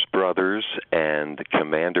Chambers Brothers and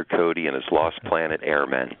Commander Cody and his Lost Planet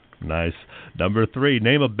Airmen. Nice. Number 3,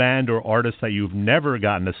 name a band or artist that you've never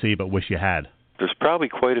gotten to see but wish you had. There's probably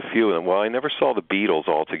quite a few of them. Well, I never saw the Beatles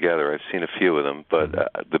altogether. I've seen a few of them, but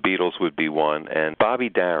the Beatles would be one. And Bobby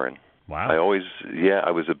Darin. Wow. I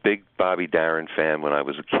was a big Bobby Darin fan when I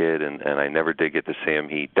was a kid, and I never did get to see him.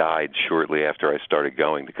 He died shortly after I started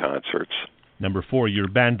going to concerts. Number 4, your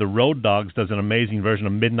band The Road Dogs does an amazing version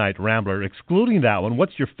of Midnight Rambler. Excluding that one,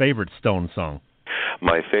 what's your favorite Stones song?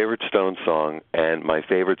 My favorite Stones song, and my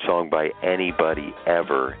favorite song by anybody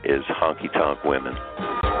ever, is Honky Tonk Women.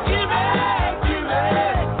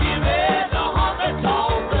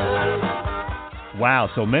 Wow,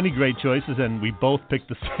 so many great choices, and we both picked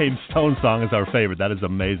the same Stone song as our favorite. That is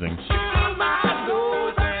amazing.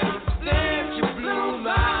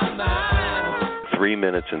 3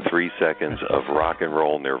 minutes and 3 seconds of rock and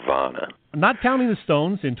roll nirvana. Not counting the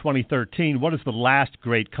Stones, in 2013, what is the last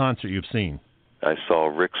great concert you've seen? I saw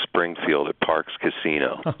Rick Springfield at Parks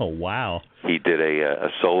Casino. Oh, wow. He did a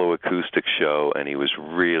solo acoustic show, and he was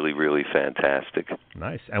really, really fantastic.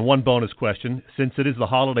 Nice. And one bonus question. Since it is the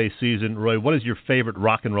holiday season, Roy, what is your favorite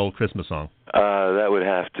rock and roll Christmas song? That would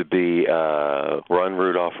have to be Run,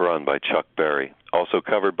 Rudolph, Run by Chuck Berry, also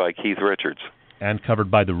covered by Keith Richards. And covered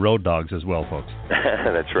by the Road Dogs as well, folks.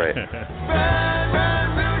 That's right. Run,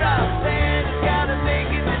 run, Rudolph, Santa's gotta make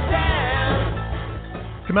it to town.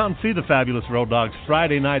 Come out and see the fabulous Road Dogs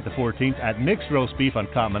Friday night, the 14th, at Nick's Roast Beef on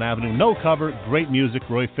Cottman Avenue. No cover, great music.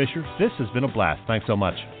 Roy Fisher, this has been a blast. Thanks so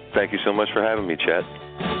much. Thank you so much for having me, Chet.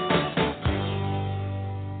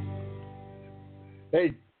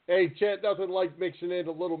 Hey, Chet, nothing like mixing in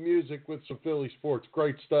a little music with some Philly sports.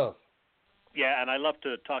 Great stuff. Yeah, and I love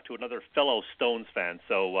to talk to another fellow Stones fan,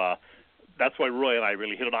 so that's why Roy and I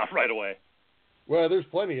really hit it off right away. Well, there's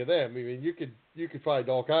plenty of them. I mean, you could find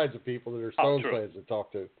all kinds of people that are Stones fans to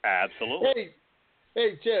talk to. Absolutely.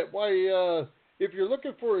 Hey, Chet, if you're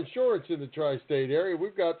looking for insurance in the tri-state area,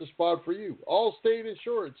 we've got the spot for you. Allstate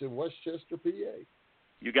Insurance in Westchester, PA.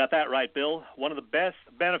 You got that right, Bill. One of the best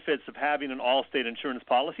benefits of having an Allstate insurance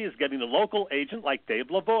policy is getting a local agent like Dave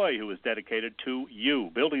Lavoie, who is dedicated to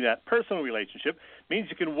you. Building that personal relationship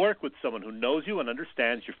means you can work with someone who knows you and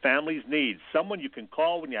understands your family's needs, someone you can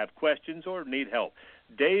call when you have questions or need help.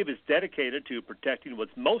 Dave is dedicated to protecting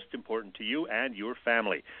what's most important to you and your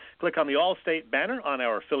family. Click on the Allstate banner on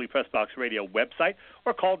our Philly Pressbox Radio website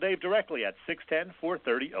or call Dave directly at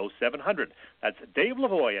 610-430-0700. That's Dave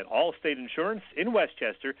Lavoie at Allstate Insurance in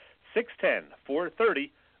Westchester,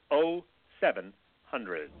 610-430-0700.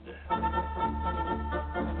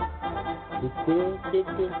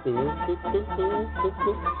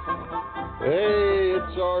 Hey,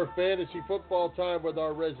 it's our fantasy football time with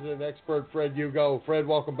our resident expert, Fred Hugo. Fred,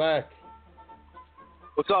 welcome back.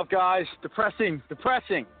 What's up, guys? Depressing.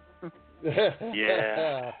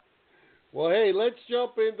 Yeah. Well, hey, let's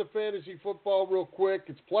jump into fantasy football real quick.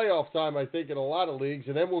 It's playoff time, I think, in a lot of leagues,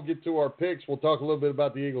 and then we'll get to our picks. We'll talk a little bit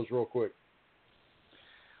about the Eagles real quick.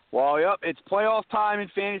 Well, yep, it's playoff time in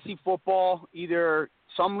fantasy football. Either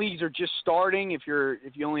some leagues are just starting. If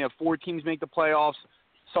you only have 4 teams make the playoffs,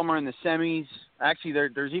 some are in the semis. Actually,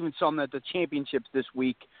 there's even some at the championships this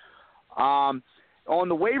week. On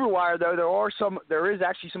the waiver wire, though, there is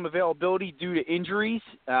actually some availability due to injuries.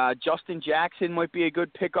 Justin Jackson might be a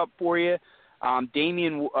good pickup for you.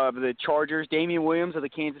 Damian of the Chargers, Damian Williams of the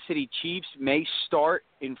Kansas City Chiefs may start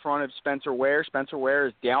in front of Spencer Ware. Spencer Ware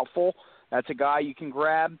is doubtful. That's a guy you can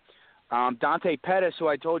grab. Dante Pettis, who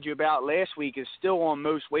I told you about last week, is still on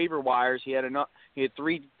most waiver wires. He had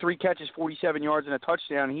three catches, 47 yards, and a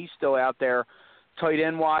touchdown. He's still out there. Tight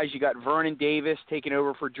end wise, you got Vernon Davis taking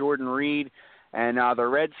over for Jordan Reed, and the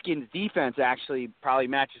Redskins defense actually probably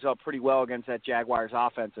matches up pretty well against that Jaguars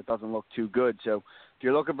offense. It doesn't look too good. So if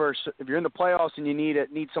you're in the playoffs and you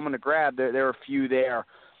need someone to grab, there are a few there.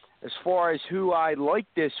 As far as who I like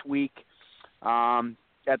this week at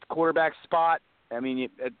the quarterback spot, I mean,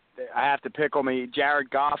 I have to pick on Jared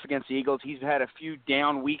Goff against the Eagles. He's had a few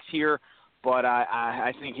down weeks here, but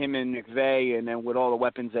I think him and McVay, and then with all the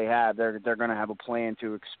weapons they have, they're going to have a plan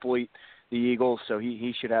to exploit the Eagles, so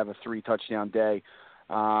he should have a 3-touchdown day.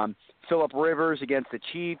 Phillip Rivers against the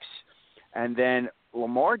Chiefs, and then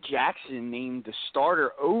Lamar Jackson named the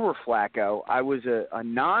starter over Flacco. I was a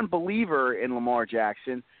non-believer in Lamar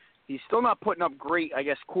Jackson. He's still not putting up great, I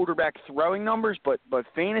guess, quarterback throwing numbers, but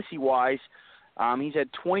fantasy-wise, he's had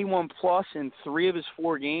 21-plus in 3 of his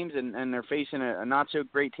 4 games, and they're facing a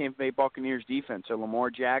not-so-great Tampa Bay Buccaneers defense, so Lamar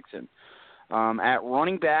Jackson. At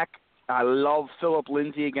running back, I love Phillip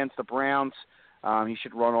Lindsay against the Browns. He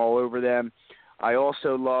should run all over them. I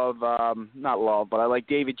also I like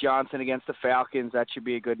David Johnson against the Falcons. That should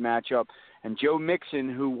be a good matchup. And Joe Mixon,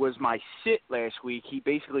 who was my sit last week, he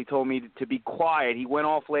basically told me to be quiet. He went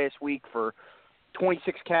off last week for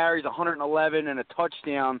 26 carries, 111, and a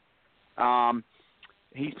touchdown.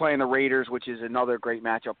 He's playing the Raiders, which is another great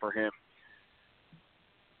matchup for him.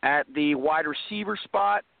 At the wide receiver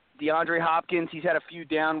spot, DeAndre Hopkins, he's had a few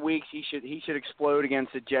down weeks. He should explode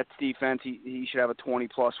against the Jets defense. He should have a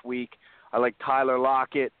 20-plus week. I like Tyler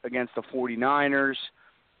Lockett against the 49ers,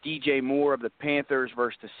 DJ Moore of the Panthers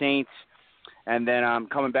versus the Saints. And then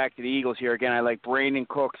coming back to the Eagles here again, I like Brandon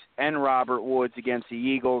Cooks and Robert Woods against the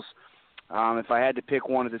Eagles. If I had to pick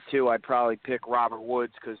one of the two, I'd probably pick Robert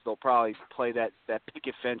Woods because they'll probably play that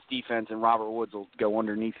picket fence defense, and Robert Woods will go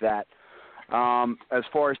underneath that. As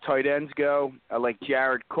far as tight ends go, I like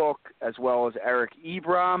Jared Cook as well as Eric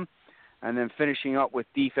Ebron. And then finishing up with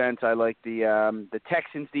defense, I like the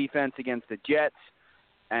Texans defense against the Jets.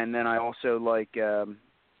 And then I also like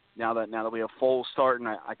now that we have Foles starting,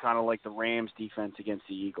 I kind of like the Rams defense against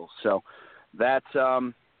the Eagles. So that's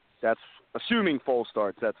assuming Foles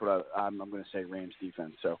starts. That's what I'm going to say, Rams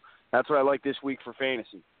defense. So that's what I like this week for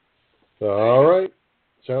fantasy. All right,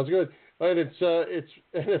 sounds good. All right, it's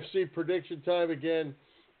NFC prediction time again.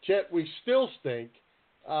 Chet, we still stink.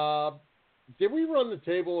 Did we run the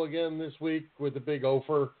table again this week with the big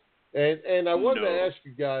Ofer? And I wanted to ask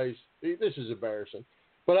you guys, this is embarrassing,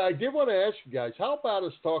 but I did want to ask you guys, how about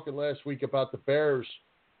us talking last week about the Bears,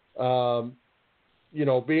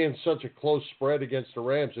 being such a close spread against the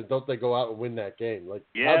Rams, and don't they go out and win that game?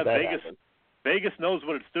 Yeah, Vegas knows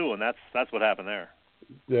what it's doing. That's what happened there.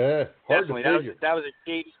 Yeah, hard definitely. To figure. That was a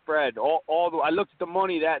shady spread. I looked at the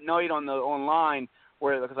money that night online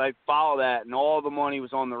because I follow that, and all the money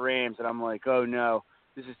was on the Rams, and I'm like, oh no,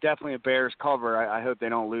 this is definitely a Bears cover. I hope they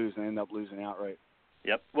don't lose and end up losing outright.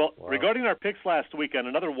 Yep. Well, regarding our picks last weekend,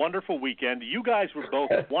 another wonderful weekend. You guys were both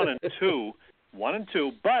 1-2,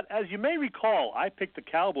 1-2. But as you may recall, I picked the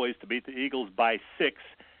Cowboys to beat the Eagles by 6,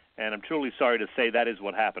 and I'm truly sorry to say that is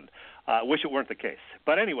what happened. I wish it weren't the case.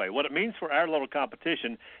 But anyway, what it means for our little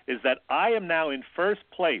competition is that I am now in first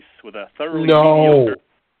place with a thoroughly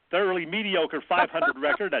mediocre 500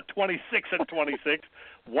 record at 26-26,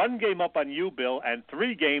 1 game up on you, Bill, and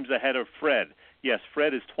 3 games ahead of Fred. Yes,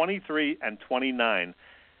 Fred is 23-29.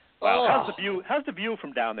 Wow, how's the view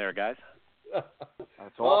from down there, guys? That's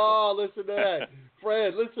awesome. Oh, listen to that,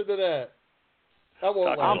 Fred. Listen to that.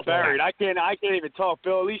 I'm buried. I can't even talk,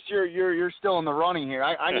 Bill. At least you're still in the running here.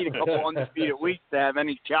 I need a couple undisputed weeks to have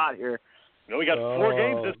any shot here. We got 4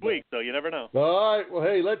 games this week, so you never know. All right. Well,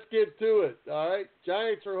 hey, let's get to it. All right.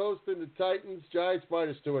 Giants are hosting the Titans. Giants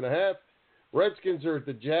 -2.5. Redskins are at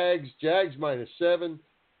the Jags. Jags -7.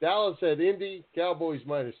 Dallas at Indy. Cowboys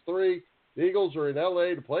 -3. The Eagles are in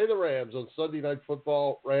L.A. to play the Rams on Sunday Night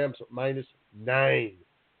Football. Rams -9.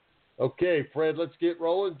 Okay, Fred, let's get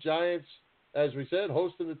rolling. Giants, as we said,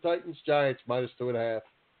 hosting the Titans. Giants -2.5.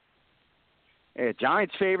 Yeah,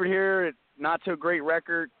 Giants favorite here. Not so great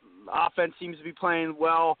record. Offense seems to be playing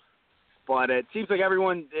well, but it seems like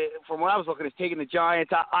everyone, from what I was looking, is taking the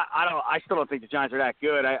Giants. I still don't think the Giants are that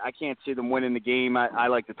good. I can't see them winning the game. I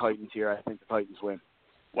like the Titans here. I think the Titans win.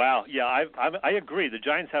 Wow, yeah, I agree. The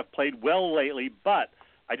Giants have played well lately, but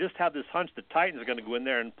I just have this hunch the Titans are going to go in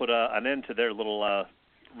there and put an end to their little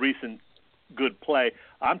recent good play.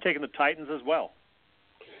 I'm taking the Titans as well.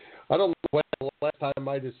 I don't know when the last time I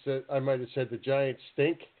might have said the Giants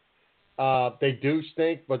stink. They do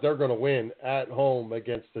stink, but they're going to win at home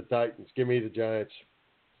against the Titans. Give me the Giants.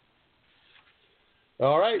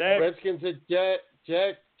 All right, Next. Redskins at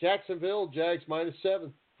Jacksonville. Jags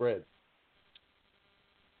 -7. Fred.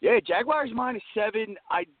 Yeah, Jaguars -7.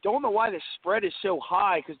 I don't know why the spread is so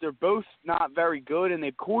high because they're both not very good and they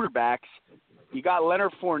have quarterbacks. You got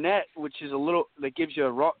Leonard Fournette, which is that gives you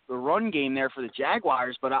a run game there for the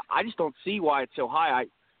Jaguars, but I just don't see why it's so high.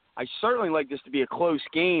 I certainly like this to be a close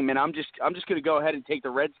game, and I'm just going to go ahead and take the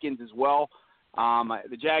Redskins as well.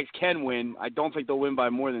 The Jags can win. I don't think they'll win by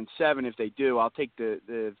more than 7. If they do, I'll take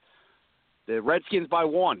the Redskins by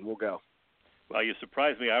 1. We'll go. Well, you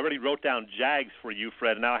surprised me. I already wrote down Jags for you,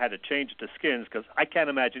 Fred, and now I had to change it to Skins because I can't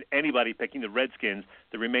imagine anybody picking the Redskins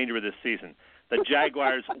the remainder of this season. The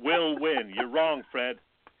Jaguars will win. You're wrong, Fred.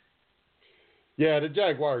 Yeah, the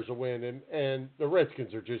Jaguars will win, and the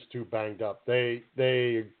Redskins are just too banged up. That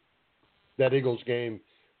Eagles game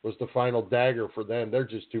was the final dagger for them. They're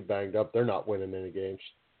just too banged up. They're not winning any games.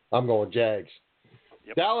 I'm going Jags.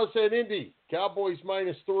 Yep. Dallas and Indy. Cowboys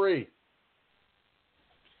 -3.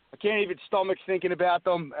 I can't even stomach thinking about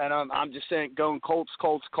them, and I'm just saying going Colts,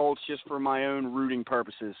 just for my own rooting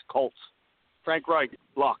purposes. Colts. Frank Reich,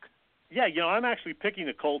 luck. Yeah, I'm actually picking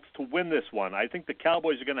the Colts to win this one. I think the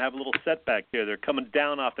Cowboys are going to have a little setback here. They're coming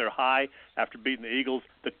down off their high after beating the Eagles.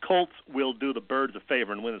 The Colts will do the Birds a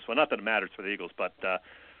favor and win this one. Not that it matters for the Eagles, but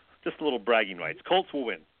just a little bragging rights. Colts will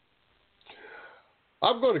win.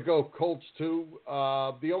 I'm going to go Colts, too.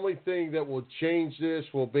 The only thing that will change this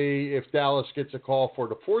will be if Dallas gets a call for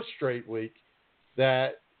the fourth straight week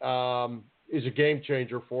that is a game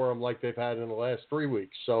changer for them like they've had in the last 3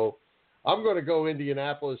 weeks. So I'm going to go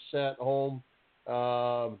Indianapolis at home,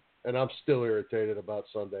 and I'm still irritated about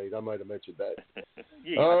Sunday. I might have mentioned that.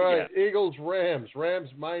 All right, yeah. Eagles, Rams.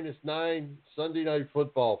 Rams -9, Sunday Night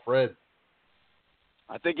Football. Fred.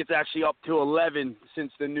 I think it's actually up to 11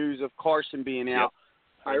 since the news of Carson being out.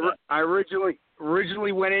 Yep. I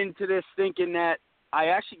originally went into this thinking that I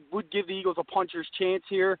actually would give the Eagles a puncher's chance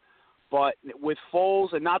here, but with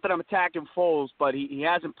Foles, and not that I'm attacking Foles, but he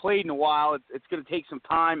hasn't played in a while. It's going to take some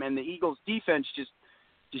time, and the Eagles' defense just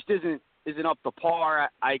isn't up to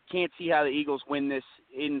par. I can't see how the Eagles win this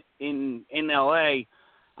in L.A.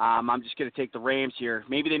 I'm just going to take the Rams here.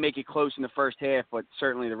 Maybe they make it close in the first half, but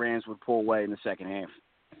certainly the Rams would pull away in the second half.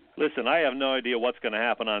 Listen, I have no idea what's going to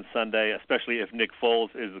happen on Sunday, especially if Nick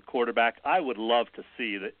Foles is the quarterback. I would love to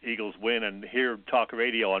see the Eagles win and hear talk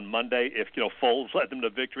radio on Monday if Foles led them to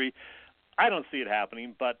victory. I don't see it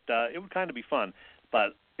happening, but it would kind of be fun.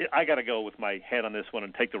 But I got to go with my head on this one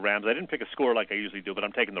and take the Rams. I didn't pick a score like I usually do, but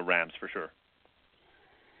I'm taking the Rams for sure.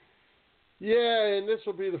 Yeah, and this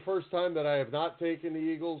will be the first time that I have not taken the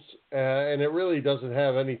Eagles, and it really doesn't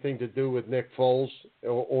have anything to do with Nick Foles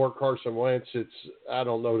or Carson Wentz. I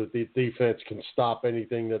don't know that the defense can stop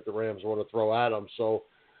anything that the Rams want to throw at them, so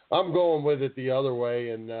I'm going with it the other way,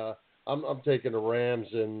 and I'm taking the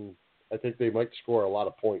Rams, and I think they might score a lot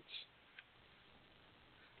of points.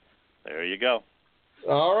 There you go.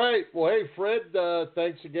 All right. Well, hey, Fred,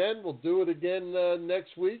 thanks again. We'll do it again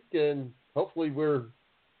next week, and hopefully we're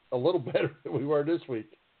a little better than we were this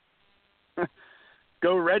week.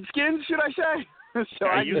 Go Redskins, should I say? So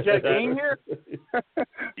I can get a game here? All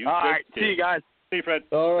right. See you guys. See you, Fred.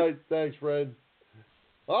 All right. Thanks, Fred.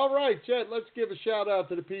 All right, Chet, let's give a shout-out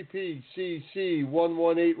to the PPCC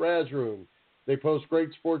 118 Raz Room. They post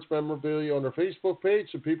great sports memorabilia on their Facebook page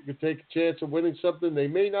so people can take a chance of winning something they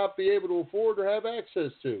may not be able to afford or have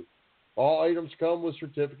access to. All items come with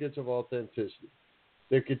certificates of authenticity.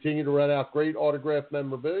 They continue to run out great autographed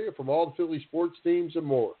memorabilia from all the Philly sports teams and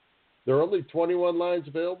more. There are only 21 lines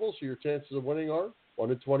available, so your chances of winning are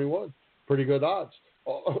 1 in 21. Pretty good odds.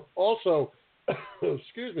 Also,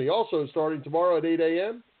 also starting tomorrow at 8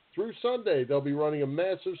 a.m. through Sunday, they'll be running a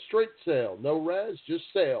massive straight sale. No Raz, just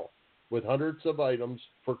sale, with hundreds of items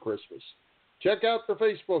for Christmas. Check out their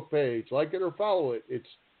Facebook page. Like it or follow it. It's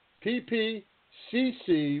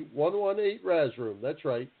PPCC 118 Raz Room. That's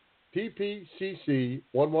right. PPCC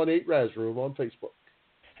 118 Raz Room on Facebook.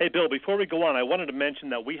 Hey, Bill, before we go on, I wanted to mention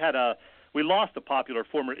that we lost a popular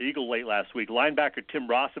former Eagle late last week. Linebacker Tim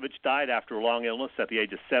Rosevich died after a long illness at the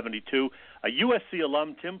age of 72. A USC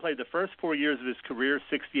alum, Tim played the first 4 years of his career,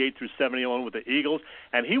 68 through 71, with the Eagles,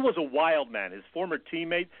 and he was a wild man. His former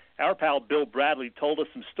teammate, our pal Bill Bradley, told us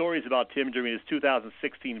some stories about Tim during his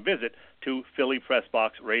 2016 visit to Philly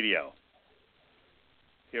Pressbox Radio.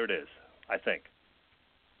 Here it is, I think.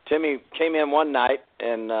 Timmy came in one night,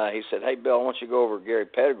 and he said, "Hey, Bill, I want you to go over to Gary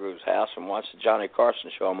Pettigrew's house and watch the Johnny Carson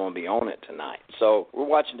show. I'm going to be on it tonight." So we're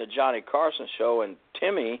watching the Johnny Carson show, and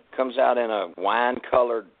Timmy comes out in a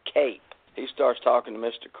wine-colored cape. He starts talking to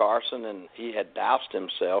Mr. Carson, and he had doused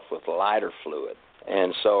himself with lighter fluid.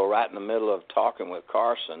 And so right in the middle of talking with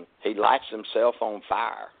Carson, he lights himself on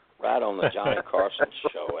fire right on the Johnny Carson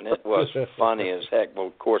show, and it was funny as heck. Well,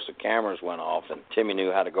 of course, the cameras went off, and Timmy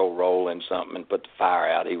knew how to go roll in something and put the fire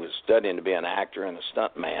out. He was studying to be an actor and a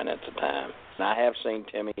stunt man at the time. And I have seen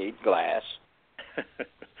Timmy eat glass.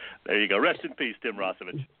 There you go. Rest in peace, Tim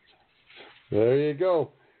Rosevich. There you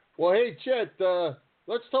go. Well, hey, Chet,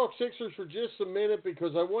 let's talk Sixers for just a minute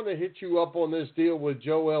because I want to hit you up on this deal with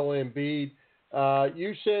Joel Embiid.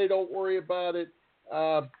 You say don't worry about it.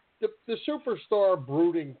 The superstar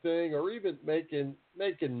brooding thing, or even making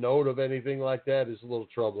note of anything like that, is a little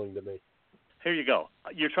troubling to me. Here you go.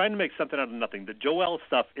 You're trying to make something out of nothing. The Joel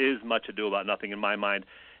stuff is much ado about nothing in my mind.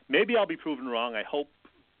 Maybe I'll be proven wrong. I hope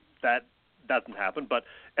that doesn't happen. But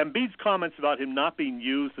Embiid's comments about him not being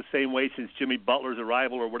used the same way since Jimmy Butler's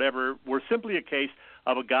arrival or whatever were simply a case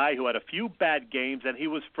of a guy who had a few bad games and he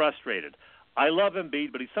was frustrated. I love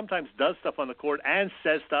Embiid, but he sometimes does stuff on the court and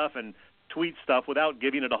says stuff and tweets stuff without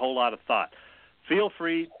giving it a whole lot of thought. Feel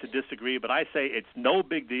free to disagree, but I say it's no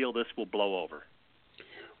big deal. This will blow over.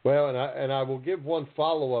 Well, and I will give one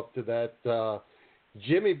follow-up to that.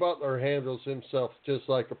 Jimmy Butler handles himself just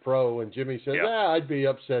like a pro, and Jimmy says, I'd be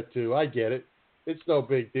upset too. I get it. It's no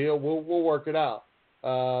big deal. We'll work it out.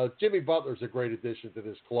 Jimmy Butler's a great addition to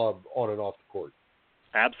this club on and off the court.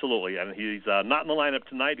 Absolutely, and he's not in the lineup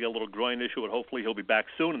tonight. He got a little groin issue, but hopefully he'll be back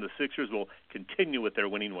soon, and the Sixers will continue with their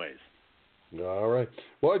winning ways. All right.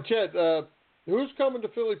 Well, Chet, who's coming to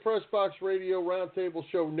Philly Pressbox Radio Roundtable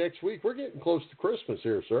Show next week? We're getting close to Christmas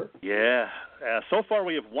here, sir. Yeah. So far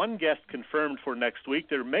we have one guest confirmed for next week.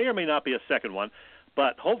 There may or may not be a second one,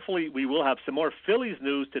 but hopefully we will have some more Phillies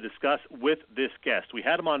news to discuss with this guest. We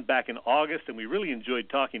had him on back in August, and we really enjoyed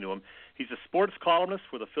talking to him. He's a sports columnist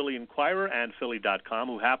for the Philly Inquirer and Philly.com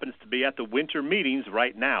who happens to be at the winter meetings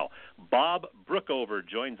right now. Bob Brookover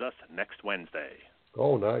joins us next Wednesday.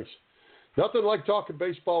 Oh, nice. Nothing like talking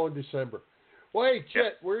baseball in December. Well, hey,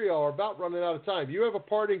 Chet, we are about running out of time. You have a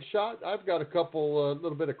parting shot? I've got a couple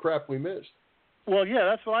little bit of crap we missed. Well, yeah,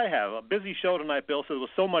 that's what I have. A busy show tonight, Bill, so there was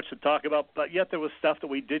so much to talk about, but yet there was stuff that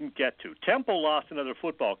we didn't get to. Temple lost another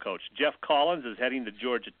football coach. Jeff Collins is heading to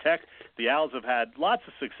Georgia Tech. The Owls have had lots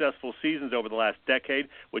of successful seasons over the last decade,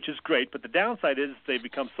 which is great, but the downside is they've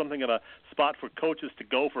become something of a spot for coaches to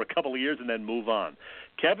go for a couple of years and then move on.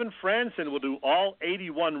 Kevin Franson will do all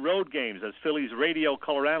 81 road games as Phillies radio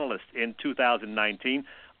color analyst in 2019.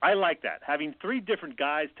 I like that. Having three different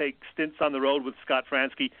guys take stints on the road with Scott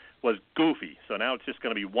Fransky was goofy, so now it's just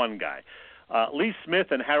going to be one guy. Lee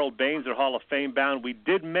Smith and Harold Baines are Hall of Fame bound. We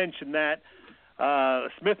did mention that.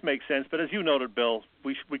 Smith makes sense, but as you noted, Bill,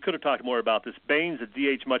 we could have talked more about this. Baines, a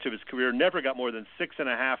DH much of his career, never got more than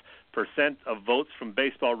 6.5% of votes from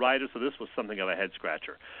baseball writers, so this was something of a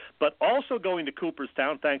head-scratcher. But also going to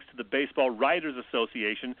Cooperstown, thanks to the Baseball Writers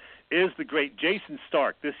Association, is the great Jason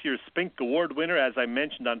Stark, this year's Spink Award winner, as I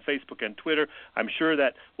mentioned on Facebook and Twitter. I'm sure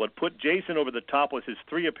that what put Jason over the top was his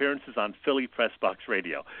 3 appearances on Philly Pressbox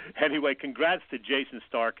Radio. Anyway, congrats to Jason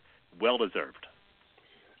Stark. Well-deserved.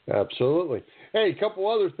 Absolutely. Hey, a couple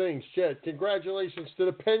other things, Chet. Congratulations to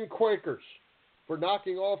the Penn Quakers for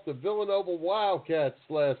knocking off the Villanova Wildcats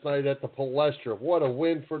last night at the Palestra. What a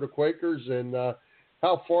win for the Quakers, and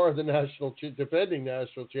how far the defending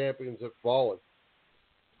national champions have fallen.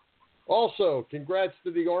 Also, congrats to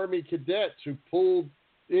the Army cadets who rolled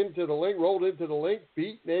into the link,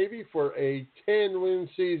 beat Navy for a 10-win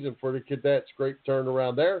season for the cadets. Great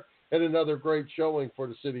turnaround there, and another great showing for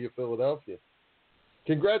the city of Philadelphia.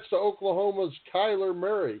 Congrats to Oklahoma's Kyler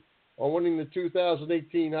Murray on winning the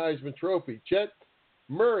 2018 Heisman Trophy. Chet,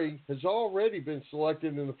 Murray has already been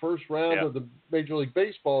selected in the first round of the Major League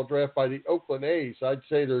Baseball draft by the Oakland A's. I'd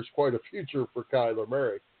say there's quite a future for Kyler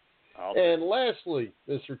Murray. And lastly,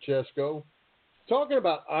 Mr. Chesko, talking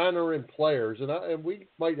about honoring players, and we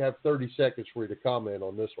might have 30 seconds for you to comment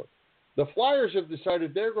on this one. The Flyers have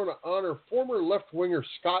decided they're going to honor former left winger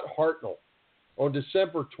Scott Hartnell on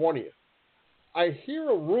December 20th. I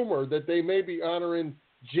hear a rumor that they may be honoring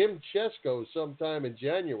Jim Chesko sometime in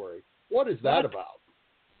January. What is that about?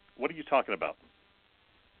 What are you talking about?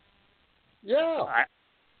 Yeah.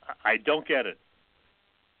 I don't get it.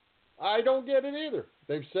 I don't get it either.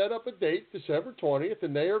 They've set up a date, December 20th,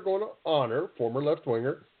 and they are going to honor former left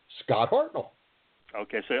winger Scott Hartnell.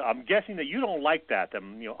 Okay, so I'm guessing that you don't like that,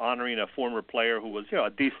 them honoring a former player who was a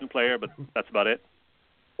decent player, but that's about it.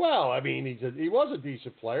 Well, I mean, he was a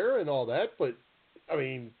decent player and all that, but, I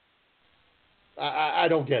mean, I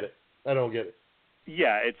don't get it. I don't get it.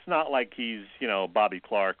 Yeah, it's not like he's, Bobby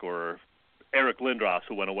Clark or Eric Lindros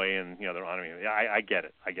who went away and, they're honoring him. Yeah, I get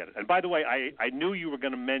it. I get it. And by the way, I knew you were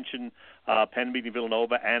going to mention Penn beating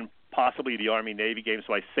Villanova and possibly the Army-Navy game,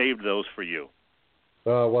 so I saved those for you.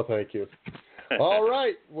 Well, thank you. All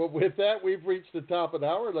right. Well, with that, we've reached the top of the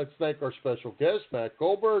hour. Let's thank our special guests, Matt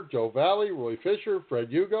Goldberg, Joe Vallee, Roy Fisher, Fred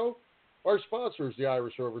Hugo. Our sponsors, the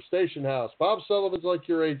Irish Rover Station House, Bob Sullivan's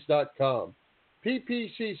LikeYourAge.com,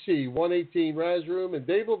 PPCC 118 Raz Room, and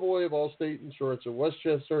Dave Lavoie of Allstate Insurance in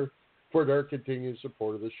Westchester for their continued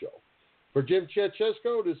support of the show. For Jim Chet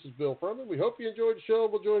Chesko, this is Bill Furman. We hope you enjoyed the show.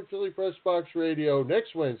 We'll join Philly Pressbox Radio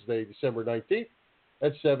next Wednesday, December 19th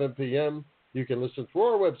at 7 p.m. You can listen through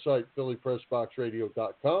our website,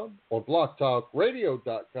 PhillyPressboxRadio.com, on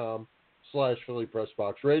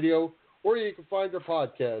BlogTalkRadio.com/PhillyPressboxRadio, or you can find our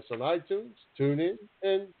podcasts on iTunes, TuneIn,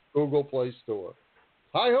 and Google Play Store.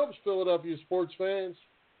 High hopes, Philadelphia sports fans.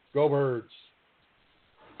 Go Birds.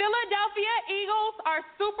 Philadelphia Eagles are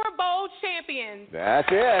Super Bowl champions. That's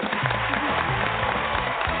it.